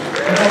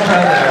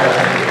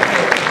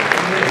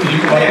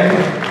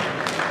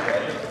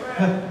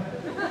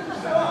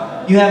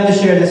 You have to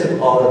share this with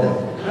all of them.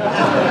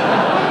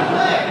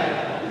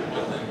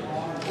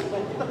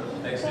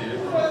 Thanks, dude.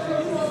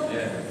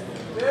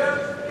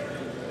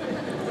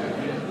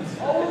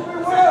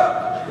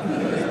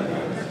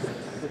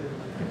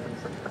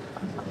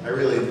 I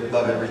really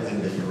love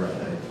everything that you write.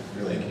 I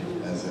really,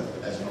 as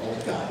an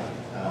old guy,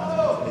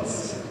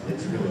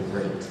 it's really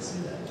great to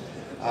see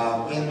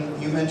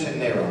that. You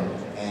mentioned Neron,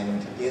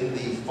 and in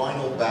the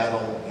final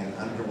battle in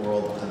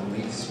Underworld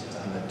Unleashed,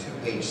 on the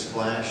 2-page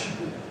splash,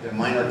 the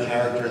minor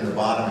character in the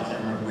bottom, I can't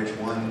remember which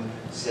one,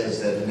 says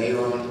that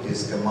Neron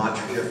is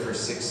gematria for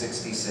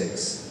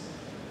 666.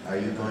 Are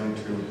you going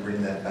to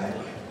bring that back?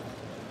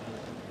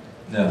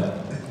 No.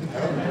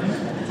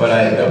 But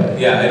I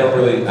don't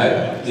really,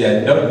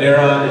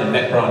 Neron and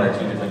Necron are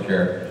two different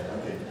characters.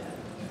 Okay.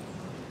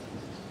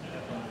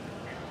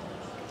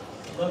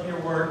 Love your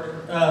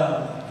work.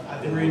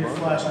 I've been reading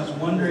Flash, and I was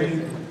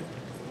wondering,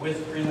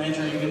 with Green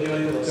Lantern, are you going to do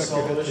any of those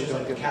solo issues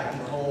like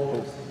Captain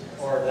Cold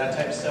or that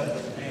type of stuff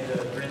with any of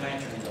the Green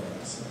Lantern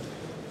villains?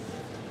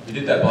 We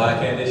did that Black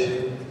Hand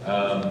issue.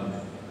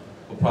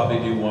 We'll probably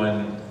do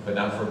one, but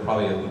not for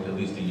probably at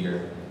least a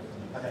year.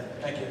 Okay,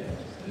 thank you.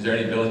 Is there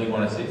any villain you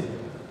want to see?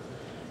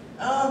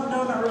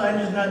 No, not really.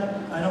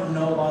 I don't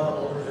know a lot of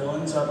the older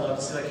villains. I'd love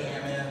to see like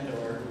Hammond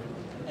or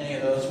any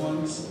of those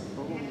ones.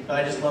 But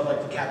I just love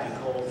like the Captain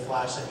Cold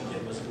Flash that he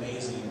did was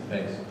amazing.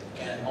 Thanks.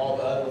 And all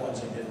the other ones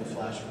he did with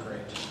Flash were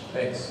great.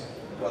 Thanks.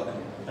 You're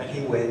welcome.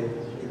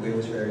 Heatwave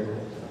was very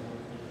cool.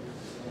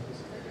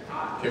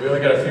 Okay, we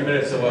only got a few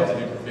minutes, so we'll have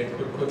to make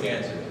quick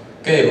answers.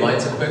 Okay,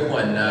 mine's a quick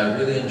one.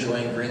 Really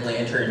enjoying Green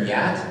Lantern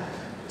Yat.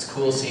 It's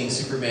cool seeing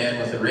Superman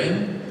with a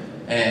ring.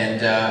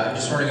 And I'm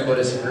just wondering about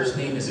his first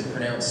name. Is it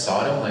pronounced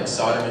Sodom, like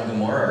Sodom and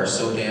Gomorrah, or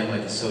so damn,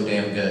 like he's so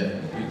damn good?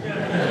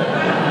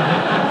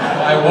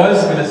 I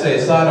was going to say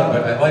Sodom,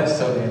 but I like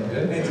so damn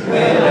good. It's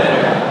way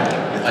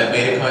better. I've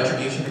made a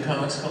contribution to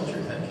comics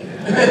culture, thank you.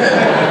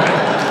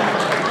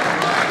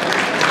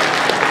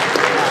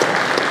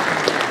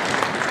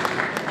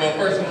 Well,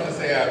 first I want to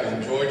say I've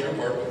enjoyed your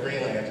work with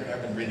Green Lantern.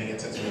 I've been reading it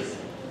since it was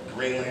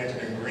Green Lantern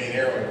and Green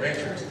Arrow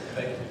Adventures.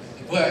 Thank you.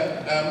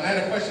 But I had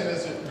a question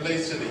as it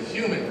relates to the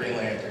human Green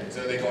Lanterns.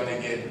 Are they going to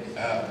get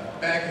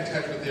back in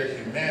touch with their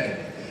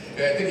humanity?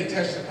 I think you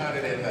touched upon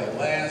it in the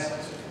last,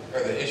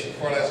 or the issue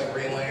before last of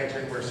Green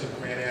Lantern, where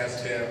Superman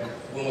asked him,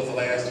 when was the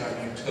last time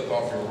you took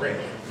off your ring?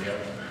 Yep.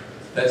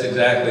 That's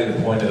exactly the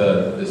point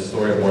of the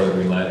story of War of the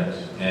Green Lanterns.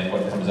 And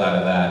what comes out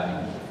of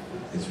that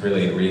is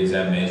really a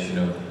re-examination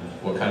of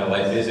what kind of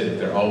life is it if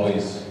they're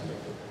always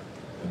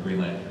a Green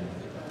Lantern.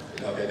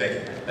 Okay, thank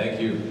you. Thank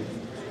you.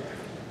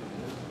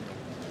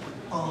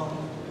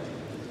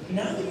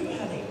 Now that you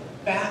have a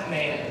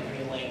Batman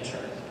Green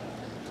Lantern,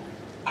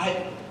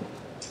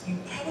 you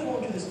probably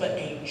won't do this, but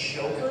a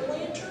Joker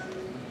Lantern?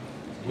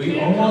 We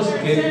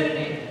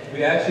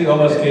actually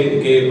almost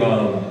gave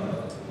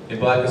in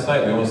Blackest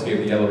Night, we almost gave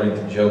the yellow ring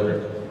to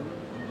Joker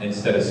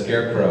instead of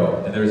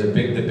Scarecrow. And there was a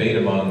big debate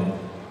among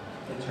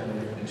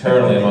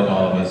internally among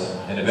all of us,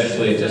 and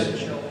eventually it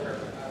just,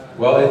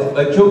 well, it's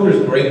like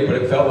Joker's great, but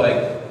it felt like,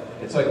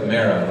 it's like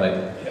Mara, like,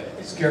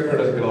 Scarecrow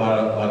doesn't get a lot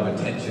of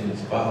attention and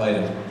spotlight,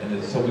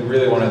 and so we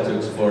really wanted to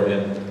explore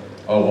him.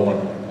 Oh, one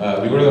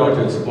more. We really wanted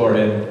to explore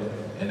him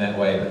in that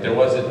way, but there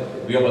wasn't.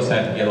 We almost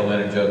had Yellow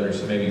Lantern Joker,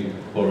 so maybe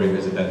we'll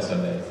revisit that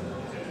someday,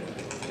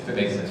 if it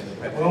makes sense.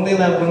 Right, we're only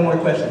allowed one more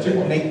question.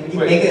 Sure. Make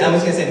it. I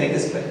was gonna say make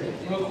this quick.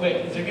 Real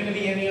quick, is there going to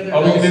be any other?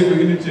 Oh, we can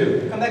do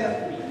two. Come back up.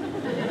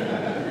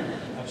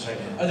 I'm sorry.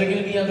 Are there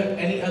going to be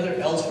any other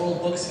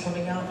Elseworld books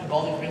coming out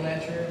involving Green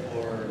Lantern,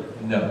 or?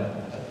 No.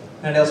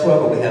 Not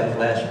Elseworld, but we have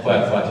Flash.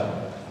 Flash.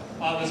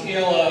 On the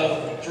scale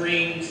of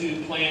dream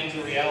to plan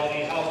to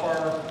reality, how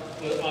far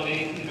on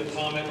anything to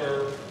comic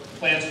or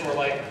plans for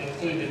like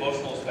including the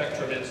emotional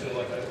spectrum into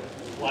like a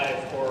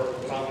live or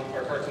comic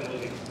or cartoon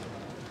movie?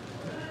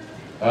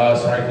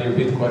 Sorry, can you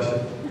repeat the question?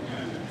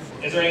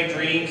 Is there any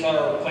dreams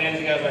or plans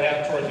you guys would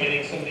have towards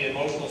getting some of the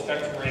emotional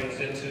spectrum rings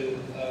into?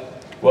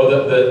 Well,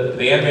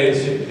 the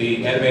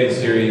animated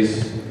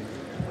series,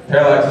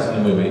 Parallax is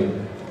in the movie.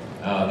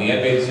 The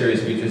animated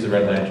series features the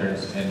Red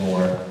Lanterns and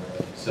more.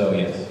 So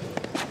yes.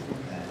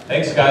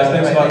 Thanks, guys.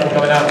 Thanks a lot for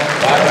coming out.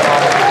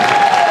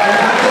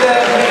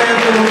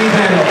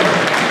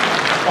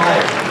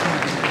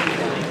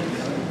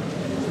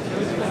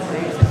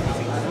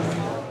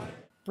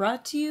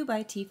 Brought to you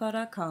by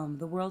Tfal.com,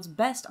 the world's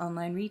best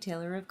online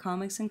retailer of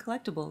comics and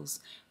collectibles.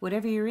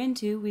 Whatever you're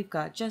into, we've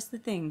got just the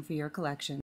thing for your collection.